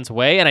Leslie Mann's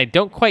way, and I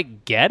don't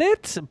quite get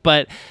it,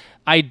 but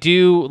I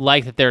do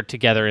like that they're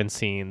together in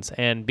scenes,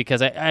 and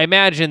because I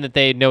imagine that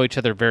they know each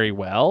other very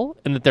well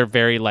and that they're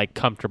very like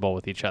comfortable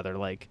with each other,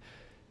 like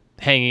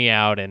hanging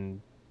out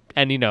and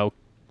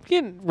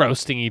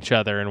roasting each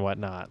other and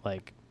whatnot.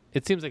 Like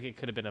it seems like it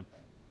could have been a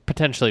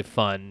potentially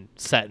fun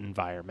set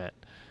environment.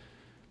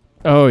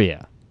 Oh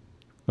yeah.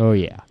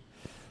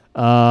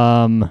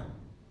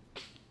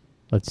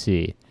 Let's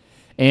see.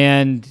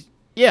 And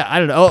yeah, I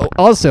don't know. Oh,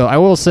 also, I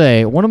will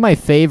say one of my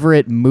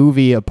favorite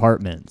movie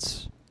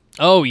apartments.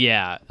 Oh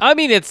yeah, I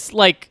mean it's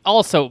like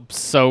also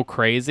so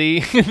crazy.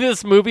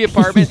 This movie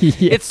apartment,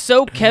 Yeah. It's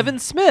so Kevin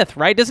Smith,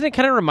 right? Doesn't it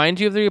kind of remind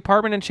you of the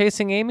apartment in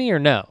Chasing Amy, or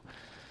no?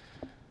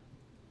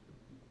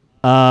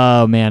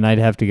 Oh man, I'd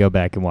have to go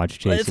back and watch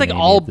Chasing It's like Amy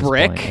all at this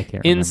point. I brick,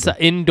 can't remember.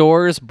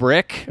 indoors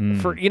brick.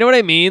 For you know what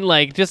I mean?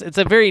 Like just it's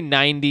a very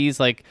 '90s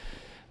like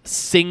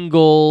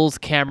singles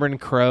Cameron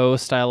Crowe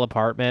style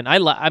apartment. I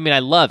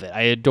love it.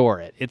 I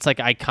adore it. It's like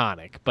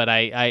iconic. But I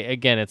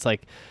again, it's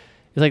like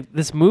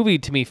this movie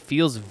to me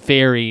feels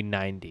very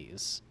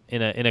 '90s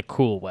in a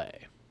cool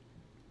way.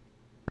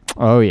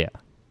 Oh yeah.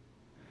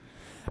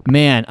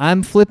 Man,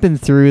 I'm flipping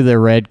through the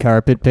red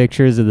carpet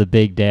pictures of the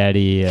Big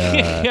Daddy.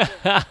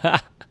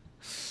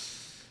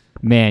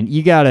 Man,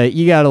 you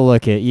gotta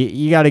look at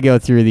you gotta go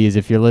through these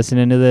if you're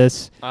listening to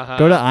this.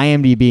 Go to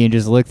IMDb and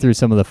just look through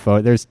some of the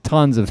photos. There's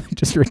tons of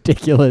just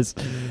ridiculous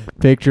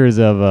pictures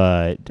of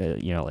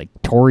like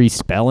Tori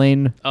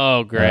Spelling.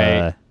 Oh,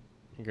 great,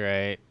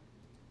 great.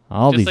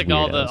 All Just these like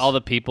weirdos. all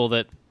the people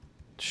that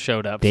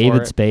showed up. David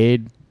for it.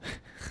 Spade.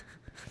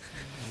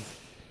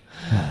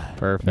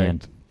 Perfect.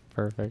 Man.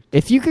 Perfect.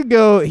 If you could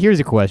go, here's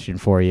a question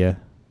for you.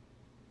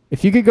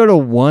 If you could go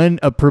to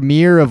a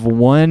premiere of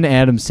one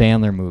Adam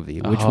Sandler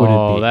movie, which would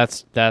it be?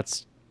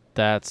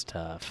 That's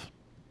tough.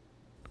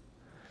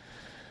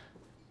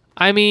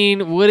 I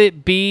mean, would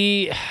it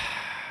be?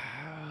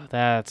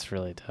 That's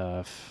really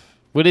tough.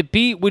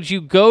 Would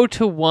you go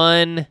to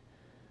one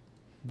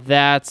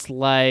that's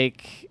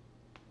like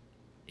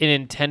an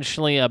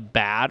intentionally a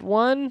bad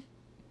one?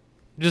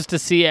 Just to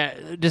see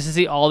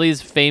all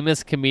these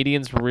famous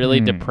comedians really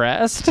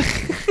depressed?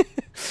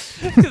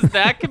 Because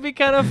that could be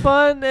kind of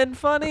fun and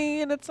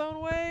funny in its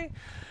own way.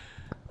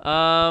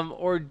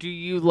 Or do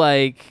you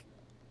want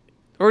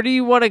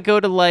to go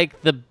to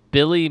like the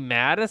Billy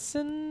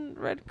Madison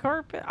red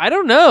carpet? I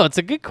don't know. It's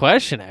a good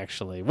question,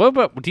 actually.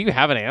 Do you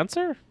have an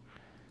answer?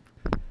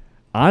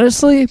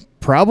 Honestly,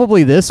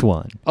 probably this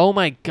one. Oh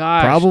my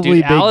gosh.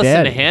 Probably dude, Big Allison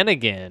Daddy.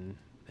 Hannigan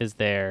is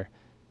there.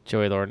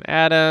 Joey Lauren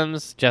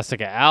Adams,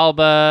 Jessica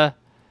Alba.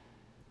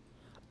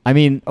 I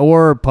mean,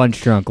 or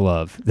Punch Drunk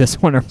Love. This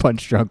one or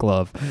Punch Drunk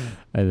Love,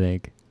 I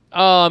think.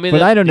 Oh, I mean,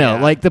 But I don't know.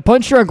 yeah. Like the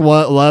Punch Drunk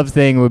Love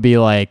thing would be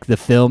like the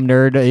film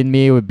nerd in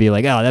me would be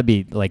like, oh, that'd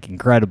be like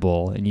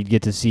incredible, and you'd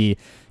get to see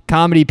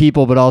comedy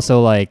people, but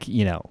also like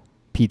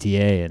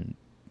PTA and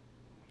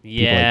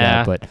people like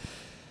that. But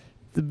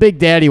the Big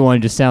Daddy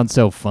one just sounds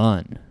so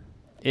fun.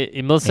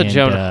 Melissa And,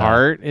 Joan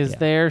Hart is yeah.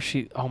 there.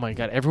 Oh my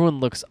god, everyone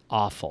looks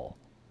awful.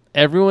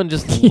 Everyone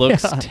just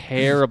looks Yeah.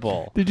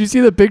 terrible. Did you see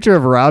the picture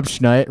of Rob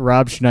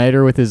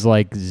Schneider with his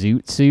like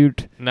zoot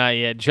suit? Not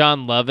yet.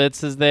 John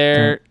Lovitz is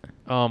there.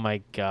 Oh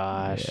my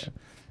gosh,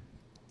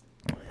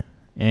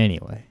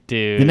 Anyway.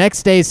 dude. The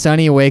next day,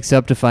 Sonny wakes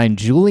up to find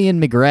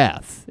Julian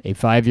McGrath, a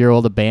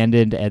 5-year-old,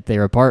 abandoned at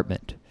their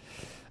apartment.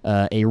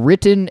 A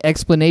written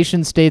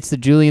explanation states that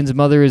Julian's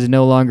mother is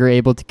no longer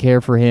able to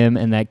care for him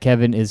and that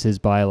Kevin is his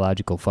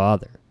biological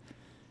father.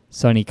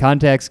 Sonny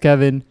contacts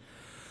Kevin,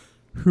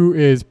 who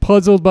is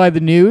puzzled by the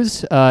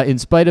news. In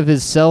spite of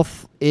his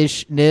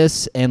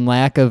selfishness and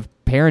lack of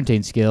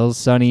parenting skills,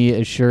 Sonny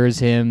assures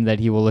him that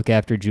he will look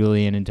after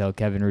Julian until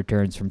Kevin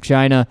returns from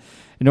China.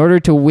 In order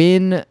to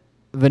win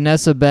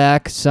Vanessa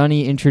back,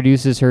 Sonny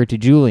introduces her to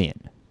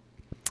Julian.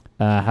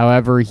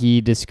 However, he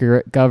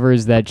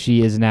discovers that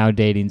she is now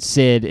dating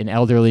Sid, an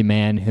elderly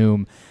man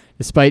whom,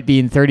 despite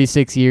being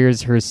 36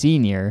 years her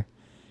senior,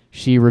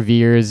 she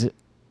reveres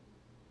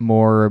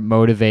more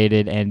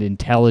motivated and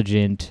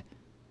intelligent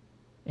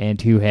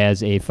and who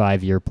has a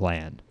 5-year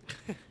plan.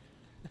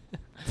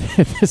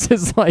 This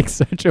is like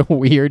such a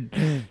weird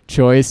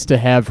choice to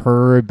have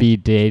her be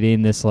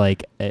dating this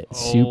like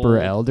super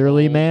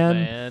elderly Old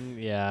man.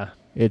 Yeah.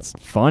 It's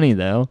funny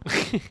though.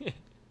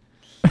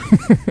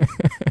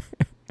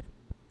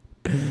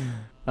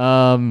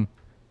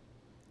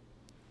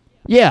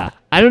 Yeah,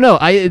 I don't know.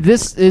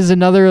 This is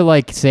another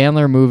like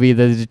Sandler movie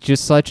that is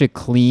just such a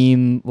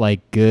clean,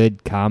 like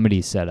good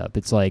comedy setup.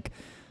 It's like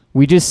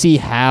we just see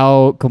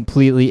how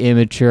completely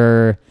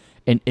immature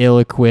and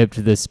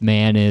ill-equipped this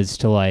man is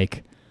to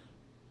like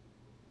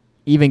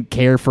even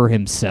care for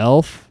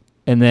himself,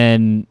 and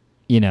then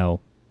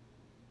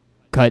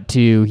cut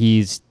to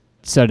he's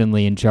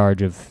suddenly in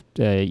charge of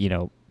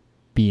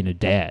being a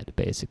dad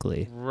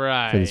basically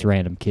Right. for this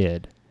random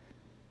kid.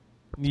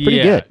 It's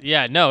pretty good.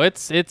 Yeah, no,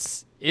 it's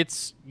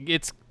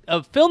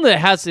a film that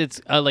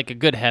has like a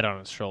good head on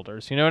its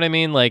shoulders. You know what I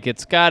mean? Like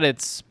it's got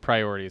its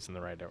priorities in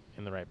the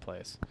right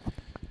place.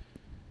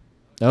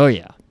 Oh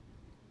yeah.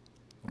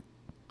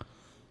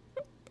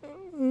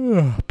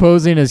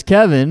 Posing as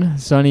Kevin,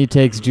 Sonny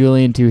takes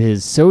Julian to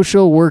his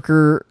social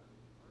worker,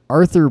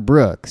 Arthur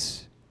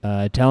Brooks,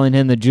 telling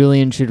him that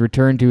Julian should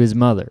return to his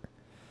mother.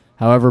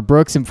 However,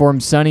 Brooks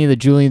informs Sonny that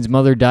Julian's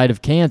mother died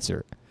of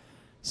cancer.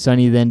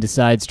 Sonny then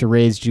decides to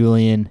raise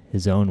Julian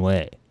his own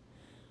way.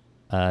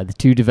 The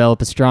two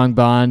develop a strong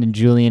bond, and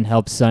Julian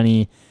helps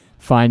Sonny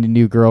find a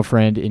new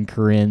girlfriend in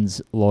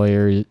Corinne's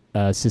lawyer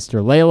sister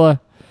Layla.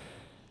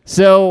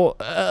 So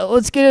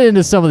let's get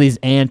into some of these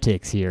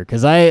antics here,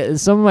 because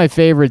some of my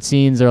favorite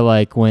scenes are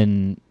like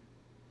when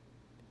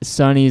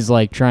Sonny's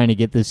like trying to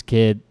get this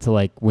kid to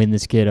like win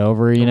this kid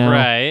over, you know?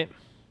 Right.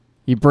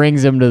 He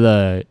brings him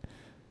to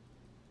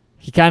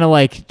he kind of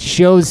like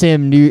shows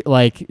him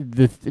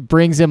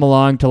brings him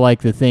along to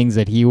like the things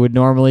that he would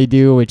normally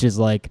do, which is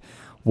like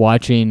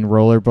watching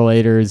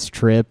rollerbladers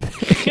trip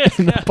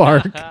in the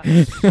park.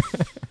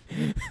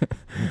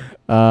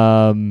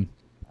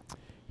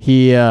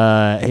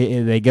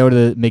 They go to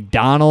the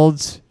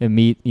McDonald's and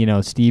meet,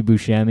 Steve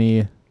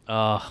Buscemi.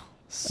 Oh,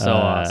 so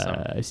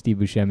awesome. Steve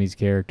Buscemi's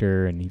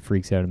character, and he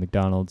freaks out at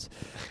McDonald's.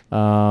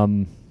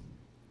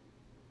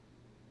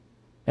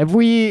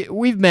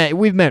 We've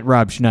met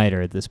Rob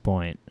Schneider at this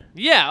point.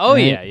 Yeah. Oh,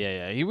 right?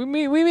 yeah. We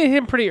meet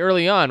him pretty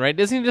early on, right?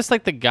 Isn't he just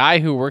like the guy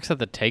who works at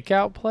the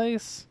takeout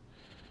place?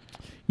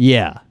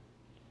 Yeah.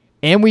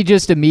 And we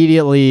just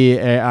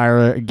immediately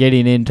are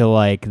getting into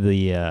like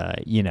the,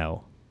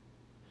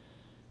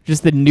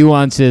 just the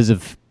nuances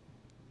of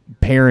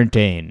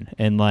parenting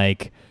and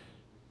like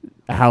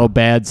how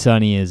bad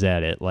Sonny is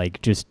at it.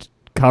 Like just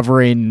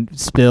covering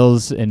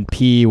spills and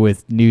pee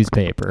with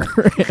newspaper.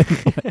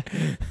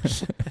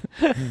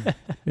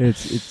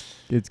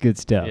 It's good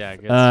stuff. Yeah,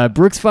 good stuff.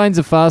 Brooks finds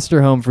a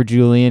foster home for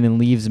Julian and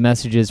leaves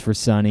messages for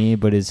Sonny,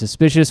 but is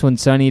suspicious when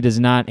Sonny does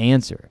not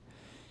answer.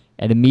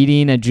 At a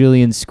meeting at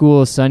Julian's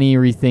school, Sonny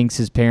rethinks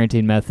his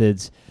parenting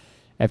methods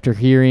after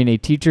hearing a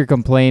teacher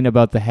complain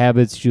about the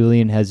habits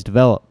Julian has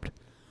developed.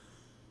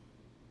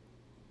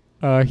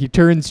 He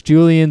turns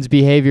Julian's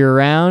behavior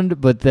around,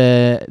 but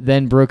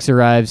then Brooks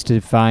arrives to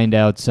find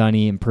out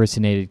Sonny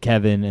impersonated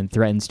Kevin and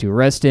threatens to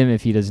arrest him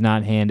if he does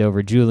not hand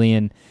over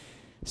Julian.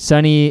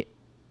 Sonny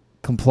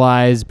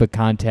complies but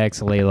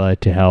contacts Layla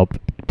to help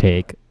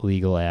take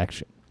legal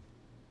action.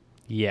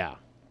 Yeah.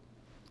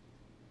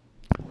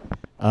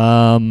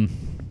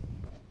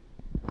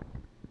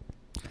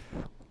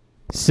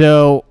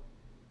 So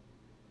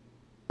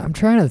I'm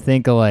trying to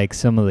think of like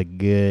some of the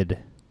good.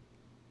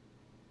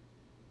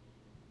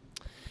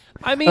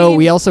 I mean, oh,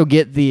 we also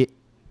get the.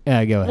 Go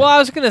ahead. Well, I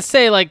was gonna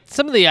say like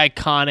some of the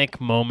iconic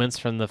moments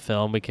from the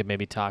film we could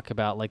maybe talk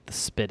about, like the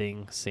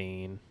spitting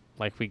scene.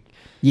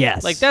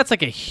 Yes. Like that's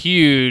like a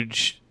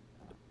huge.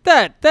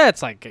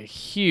 That's like a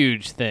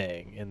huge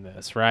thing in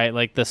this, right?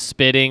 Like the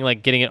spitting,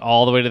 like getting it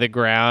all the way to the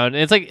ground.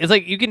 And it's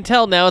like you can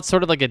tell now it's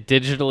sort of like a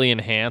digitally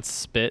enhanced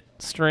spit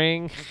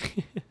string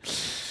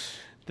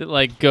that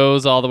like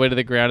goes all the way to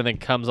the ground and then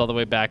comes all the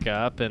way back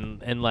up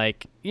and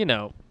like,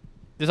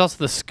 there's also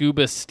the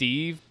Scuba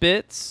Steve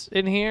bits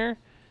in here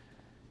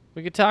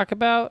we could talk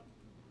about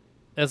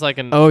as like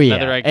another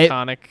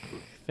iconic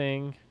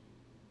thing.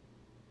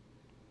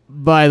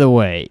 By the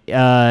way,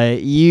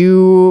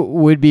 you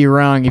would be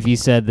wrong if you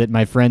said that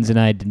my friends and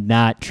I did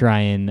not try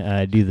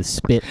and do the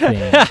spit thing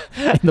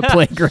in the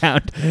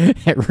playground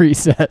at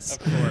recess.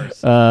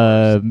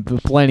 Of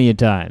course. Plenty of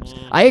times.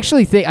 I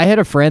actually think I had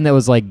a friend that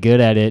was like good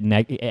at it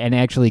and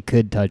actually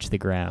could touch the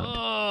ground.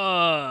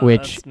 Oh,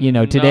 which,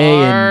 that's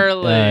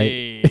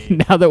today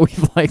and now that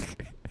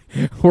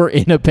we're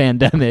in a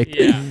pandemic,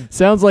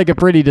 sounds like a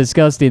pretty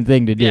disgusting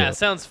thing to do. Yeah, it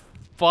sounds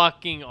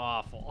fucking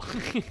awful.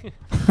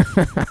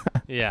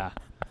 Yeah.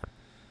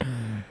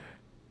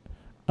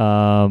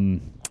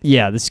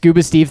 The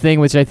Scuba Steve thing,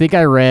 which I think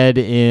I read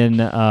in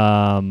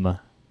the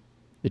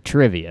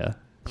trivia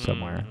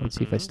somewhere. Let's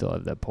see if I still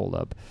have that pulled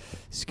up.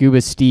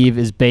 Scuba Steve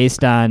is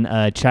based on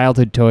a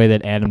childhood toy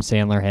that Adam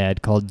Sandler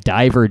had called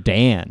Diver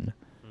Dan.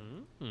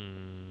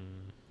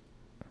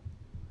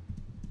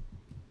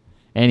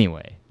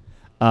 Anyway,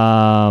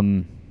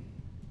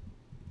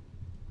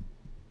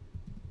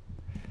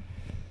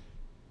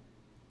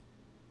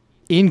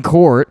 in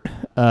court,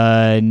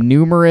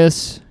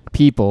 numerous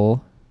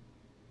people,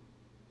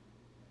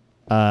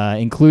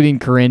 including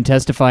Corinne,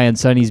 testify on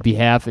Sonny's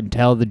behalf and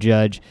tell the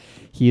judge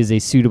he is a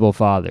suitable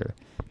father.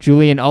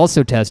 Julian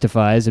also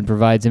testifies and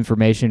provides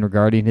information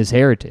regarding his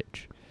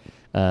heritage.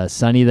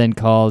 Sonny then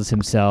calls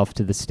himself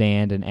to the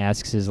stand and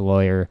asks his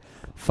lawyer,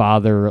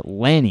 Father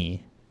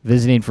Lenny,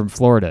 visiting from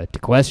Florida, to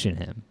question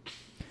him.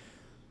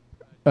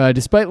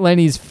 Despite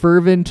Lenny's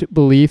fervent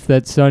belief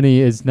that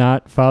Sonny is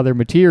not father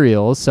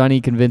material, Sonny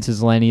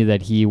convinces Lenny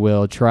that he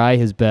will try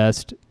his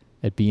best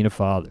at being a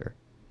father.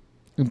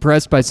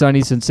 Impressed by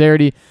Sonny's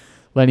sincerity,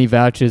 Lenny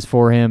vouches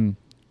for him.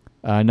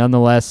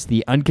 Nonetheless,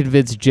 the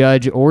unconvinced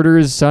judge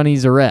orders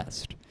Sonny's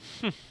arrest.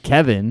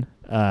 Kevin,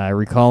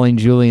 recalling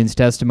Julian's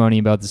testimony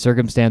about the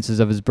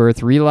circumstances of his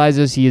birth,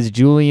 realizes he is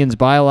Julian's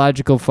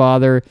biological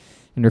father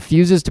and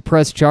refuses to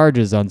press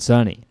charges on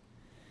Sonny.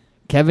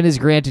 Kevin is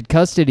granted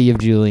custody of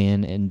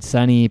Julian, and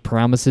Sonny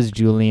promises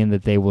Julian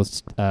that they will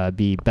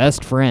be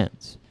best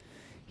friends.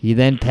 He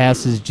then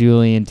passes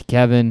Julian to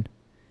Kevin,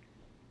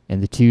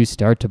 and the two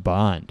start to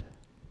bond.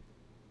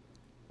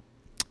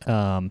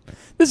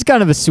 This is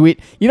kind of a sweet...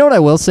 You know what I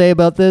will say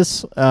about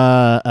this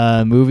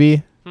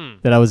movie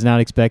that I was not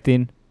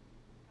expecting?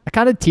 I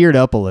kind of teared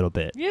up a little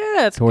bit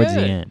it's towards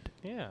good. the end.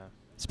 Yeah.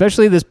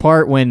 Especially this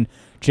part when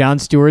Jon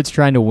Stewart's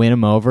trying to win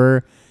him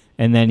over,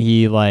 and then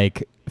he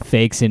like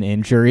fakes an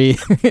injury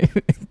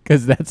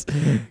because that's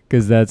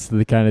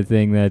the kind of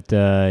thing that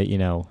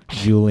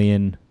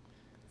Julian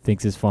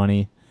thinks is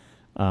funny.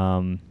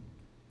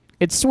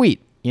 It's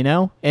sweet,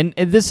 and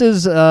this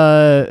is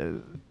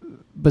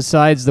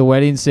besides The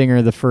Wedding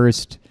Singer, the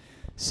first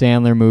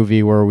Sandler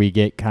movie where we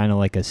get kind of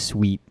like a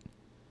sweet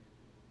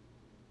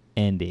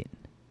ending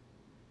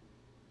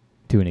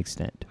to an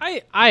extent.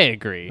 I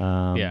agree.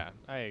 I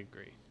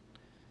agree.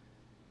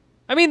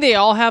 I mean, they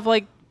all have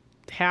like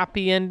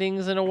happy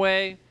endings in a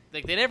way.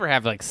 Like they never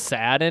have like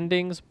sad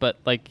endings, but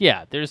like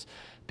there's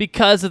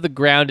because of the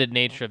grounded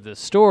nature of the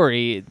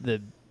story,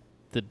 the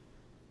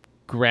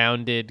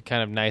grounded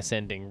kind of nice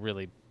ending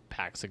really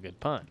packs a good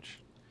punch.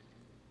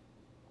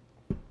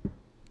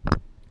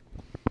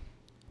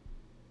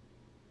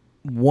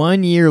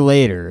 One year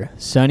later,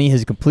 Sonny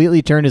has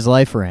completely turned his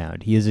life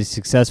around. He is a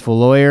successful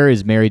lawyer,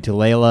 is married to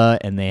Layla,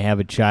 and they have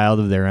a child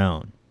of their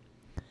own.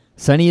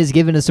 Sonny is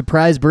given a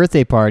surprise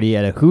birthday party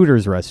at a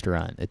Hooters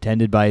restaurant,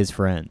 attended by his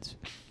friends,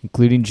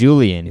 including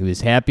Julian, who is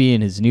happy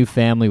in his new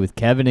family with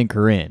Kevin and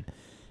Corinne,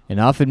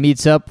 and often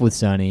meets up with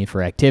Sonny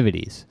for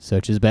activities,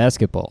 such as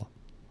basketball.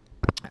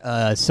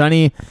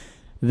 Sonny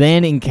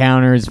then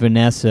encounters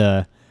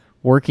Vanessa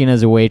working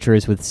as a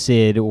waitress with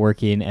Sid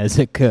working as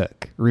a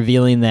cook,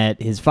 revealing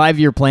that his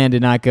 5-year plan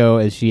did not go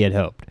as she had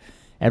hoped.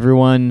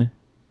 Everyone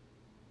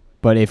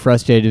but a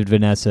frustrated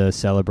Vanessa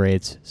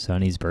celebrates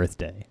Sonny's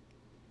birthday.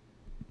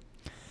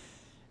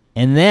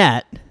 And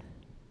that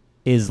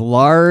is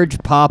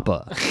Large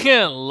Papa.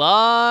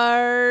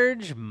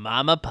 Large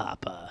Mama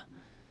Papa.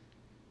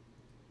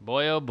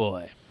 Boy, oh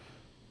boy.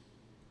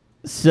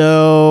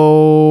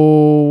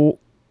 So,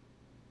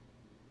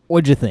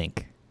 what'd you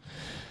think?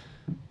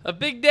 A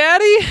Big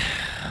Daddy?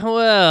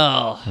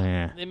 Well,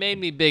 Yeah. it made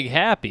me big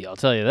happy, I'll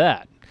tell you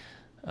that.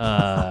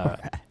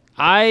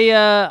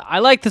 I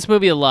like this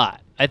movie a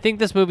lot. I think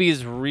this movie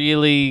is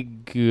really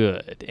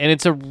good. And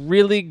it's a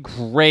really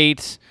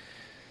great,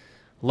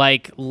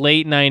 like,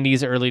 late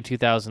 90s, early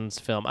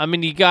 2000s film. I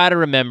mean, you got to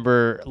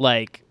remember,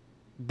 like,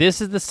 this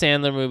is the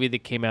Sandler movie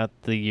that came out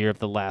the year of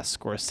the last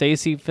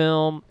Scorsese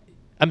film.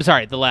 I'm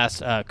sorry, the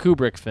last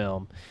Kubrick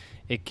film.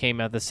 It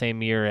came out the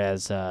same year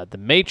as The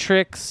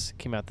Matrix.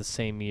 Came out the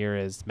same year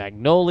as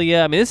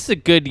Magnolia. I mean, this is a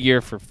good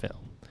year for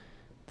film.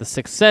 The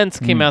Sixth Sense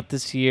came out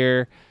this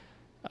year.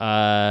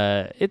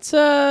 It's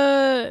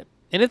up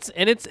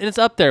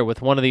there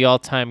with one of the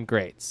all-time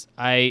greats.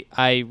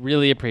 I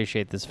really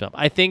appreciate this film.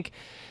 I think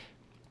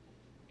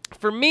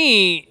for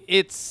me,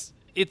 it's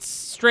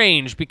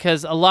strange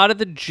because a lot of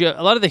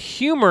the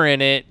humor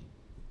in it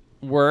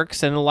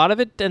works, and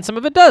some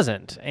of it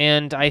doesn't.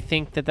 And I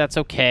think that that's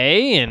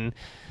okay. And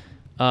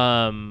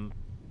I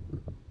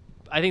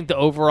think the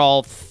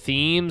overall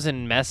themes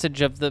and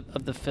message of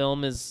the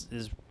film is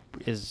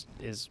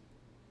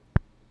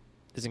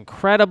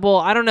incredible.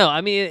 I don't know.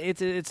 I mean,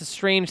 it's a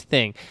strange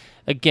thing.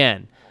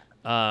 Again,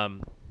 I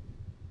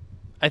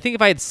think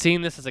if I had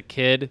seen this as a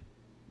kid,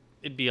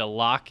 it'd be a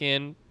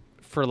lock-in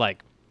for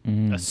like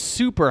a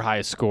super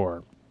high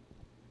score.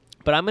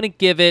 But I'm gonna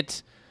give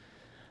it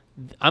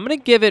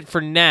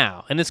for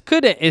now, and it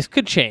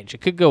could change.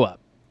 It could go up.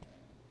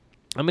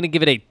 I'm going to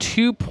give it a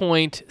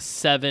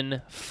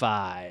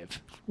 2.75.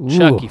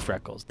 Chucky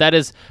Freckles. That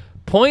is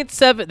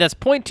 0.7. That's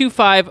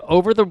 0.25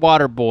 over The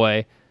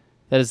Waterboy.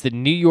 That is the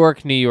New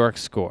York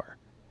score.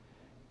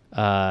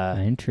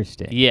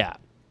 Interesting. Yeah.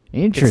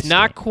 Interesting. It's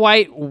not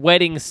quite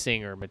Wedding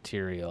Singer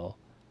material,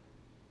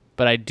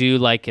 but I do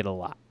like it a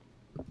lot.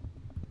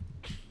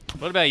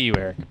 What about you,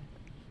 Eric?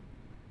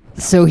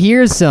 So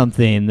here's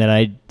something that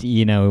I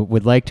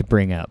would like to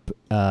bring up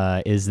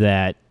is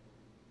that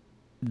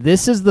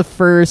this is the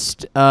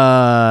first,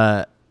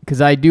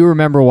 because I do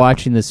remember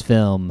watching this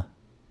film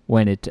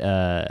when it,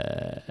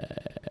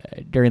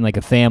 during like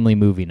a family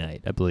movie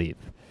night, I believe.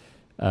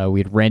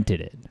 We had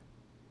rented it.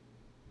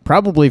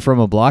 Probably from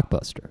a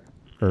Blockbuster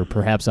or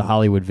perhaps a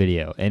Hollywood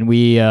Video.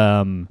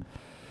 And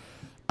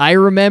I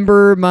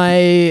remember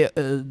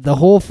the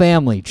whole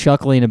family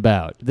chuckling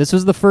about. This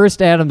was the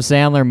first Adam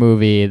Sandler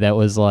movie that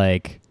was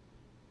like,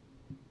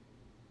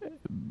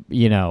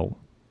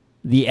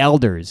 the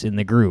elders in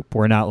the group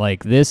were not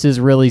like, this is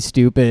really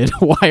stupid.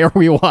 Why are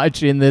we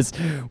watching this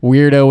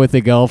weirdo with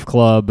the golf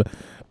club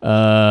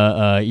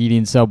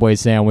eating Subway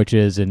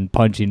sandwiches and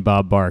punching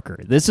Bob Barker?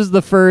 This is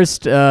the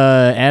first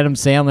Adam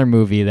Sandler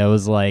movie that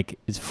was like,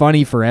 it's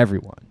funny for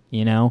everyone,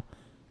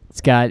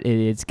 It's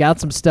got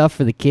some stuff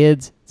for the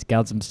kids. It's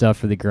got some stuff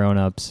for the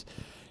grown-ups.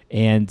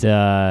 And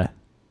I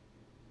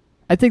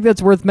think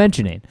that's worth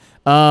mentioning.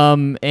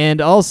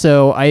 And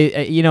also,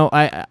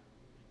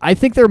 I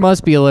think there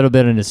must be a little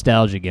bit of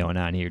nostalgia going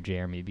on here,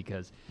 Jeremy,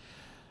 because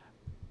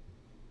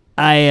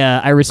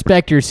I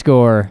respect your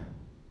score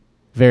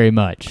very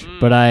much,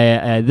 but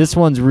I this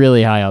one's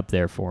really high up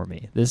there for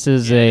me. This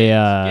is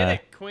Get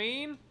it,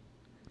 Queen.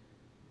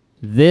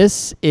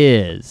 This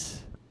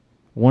is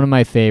one of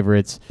my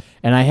favorites,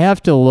 and I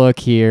have to look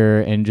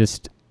here and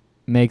just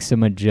make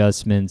some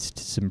adjustments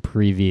to some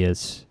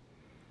previous.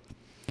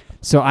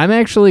 So I'm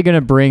actually going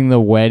to bring the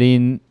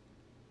Wedding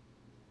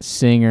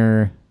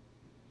Singer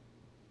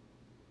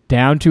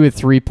down to a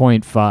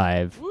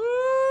 3.5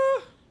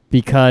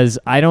 because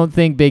I don't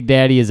think Big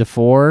Daddy is a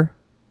 4,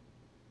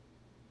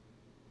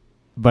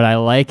 but I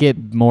like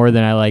it more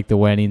than I like the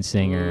Wedding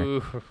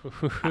Singer.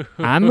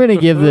 I'm going to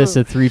give this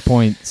a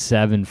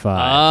 3.75.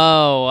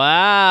 Oh,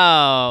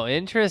 wow.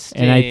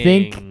 Interesting. And I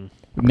think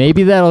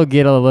maybe that'll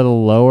get a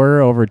little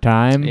lower over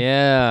time.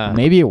 Yeah.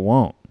 Maybe it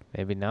won't.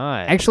 Maybe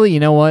not. Actually, you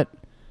know what?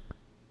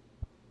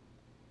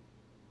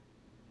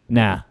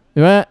 Nah.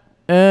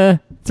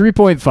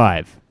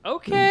 3.5.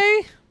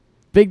 Okay.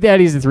 Big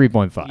Daddy's a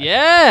 3.5.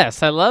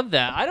 Yes, I love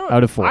that. I don't.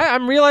 Out of 4.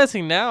 I'm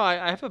realizing now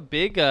I have a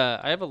big.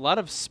 I have a lot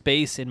of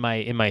space in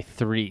my my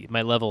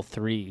level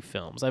 3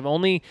 films. I've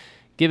only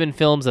given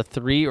films a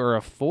 3 or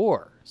a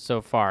 4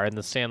 so far in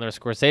the Sandler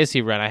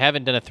Scorsese run. I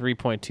haven't done a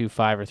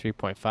 3.25 or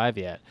 3.5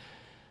 yet.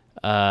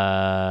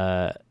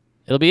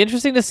 It'll be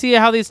interesting to see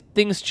how these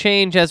things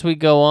change as we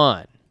go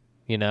on.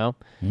 You know.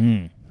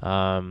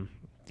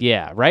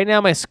 Yeah. Right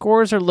now my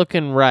scores are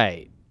looking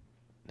right.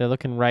 They're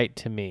looking right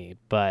to me,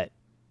 but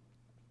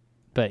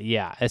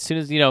yeah, as soon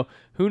as,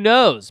 who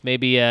knows?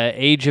 Maybe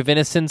Age of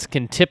Innocence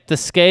can tip the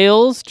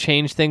scales,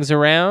 change things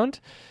around.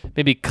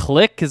 Maybe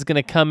Click is going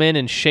to come in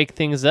and shake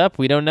things up.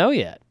 We don't know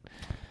yet.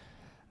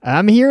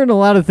 I'm hearing a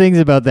lot of things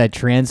about that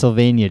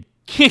Transylvania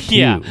 2.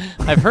 Yeah,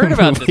 I've heard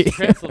about movie. this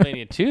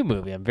Transylvania 2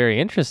 movie. I'm very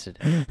interested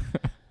in.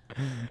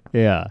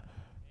 Yeah.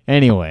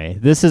 Anyway,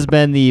 this has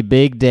been the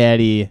Big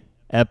Daddy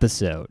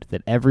episode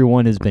that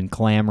everyone has been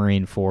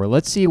clamoring for.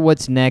 Let's see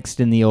what's next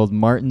in the old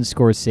Martin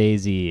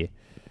Scorsese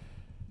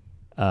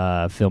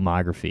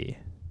filmography.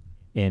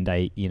 And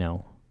I,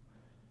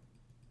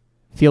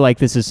 feel like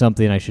this is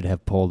something I should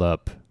have pulled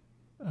up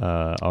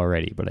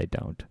already, but I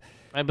don't.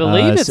 I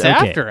believe it's okay.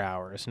 After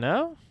Hours,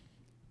 no?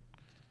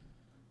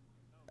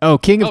 Oh,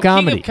 King of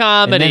Comedy. King of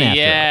Comedy. And then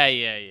After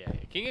Yeah.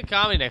 King of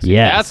Comedy next week.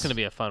 Yes. That's going to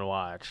be a fun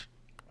watch.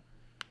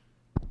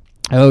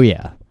 Oh,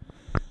 yeah.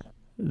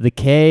 The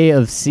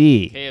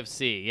KFC.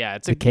 KFC. Yeah,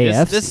 it's The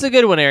KFC. This is a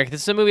good one, Eric.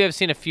 This is a movie I've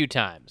seen a few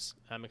times.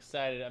 I'm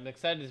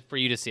excited for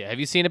you to see it. Have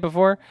you seen it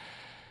before?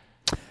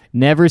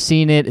 Never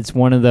seen it. It's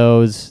one of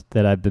those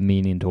that I've been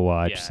meaning to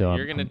watch, Yeah, so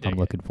you're gonna dig I'm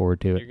looking forward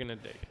to You're it. going to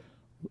dig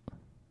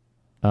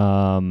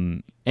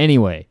it.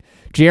 Anyway,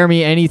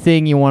 Jeremy,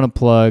 anything you want to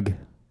plug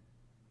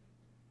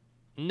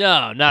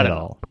No, not at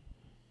all.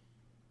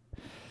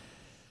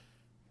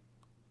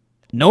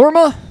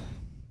 Norma,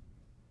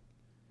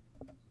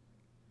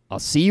 I'll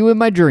see you in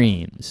my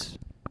dreams.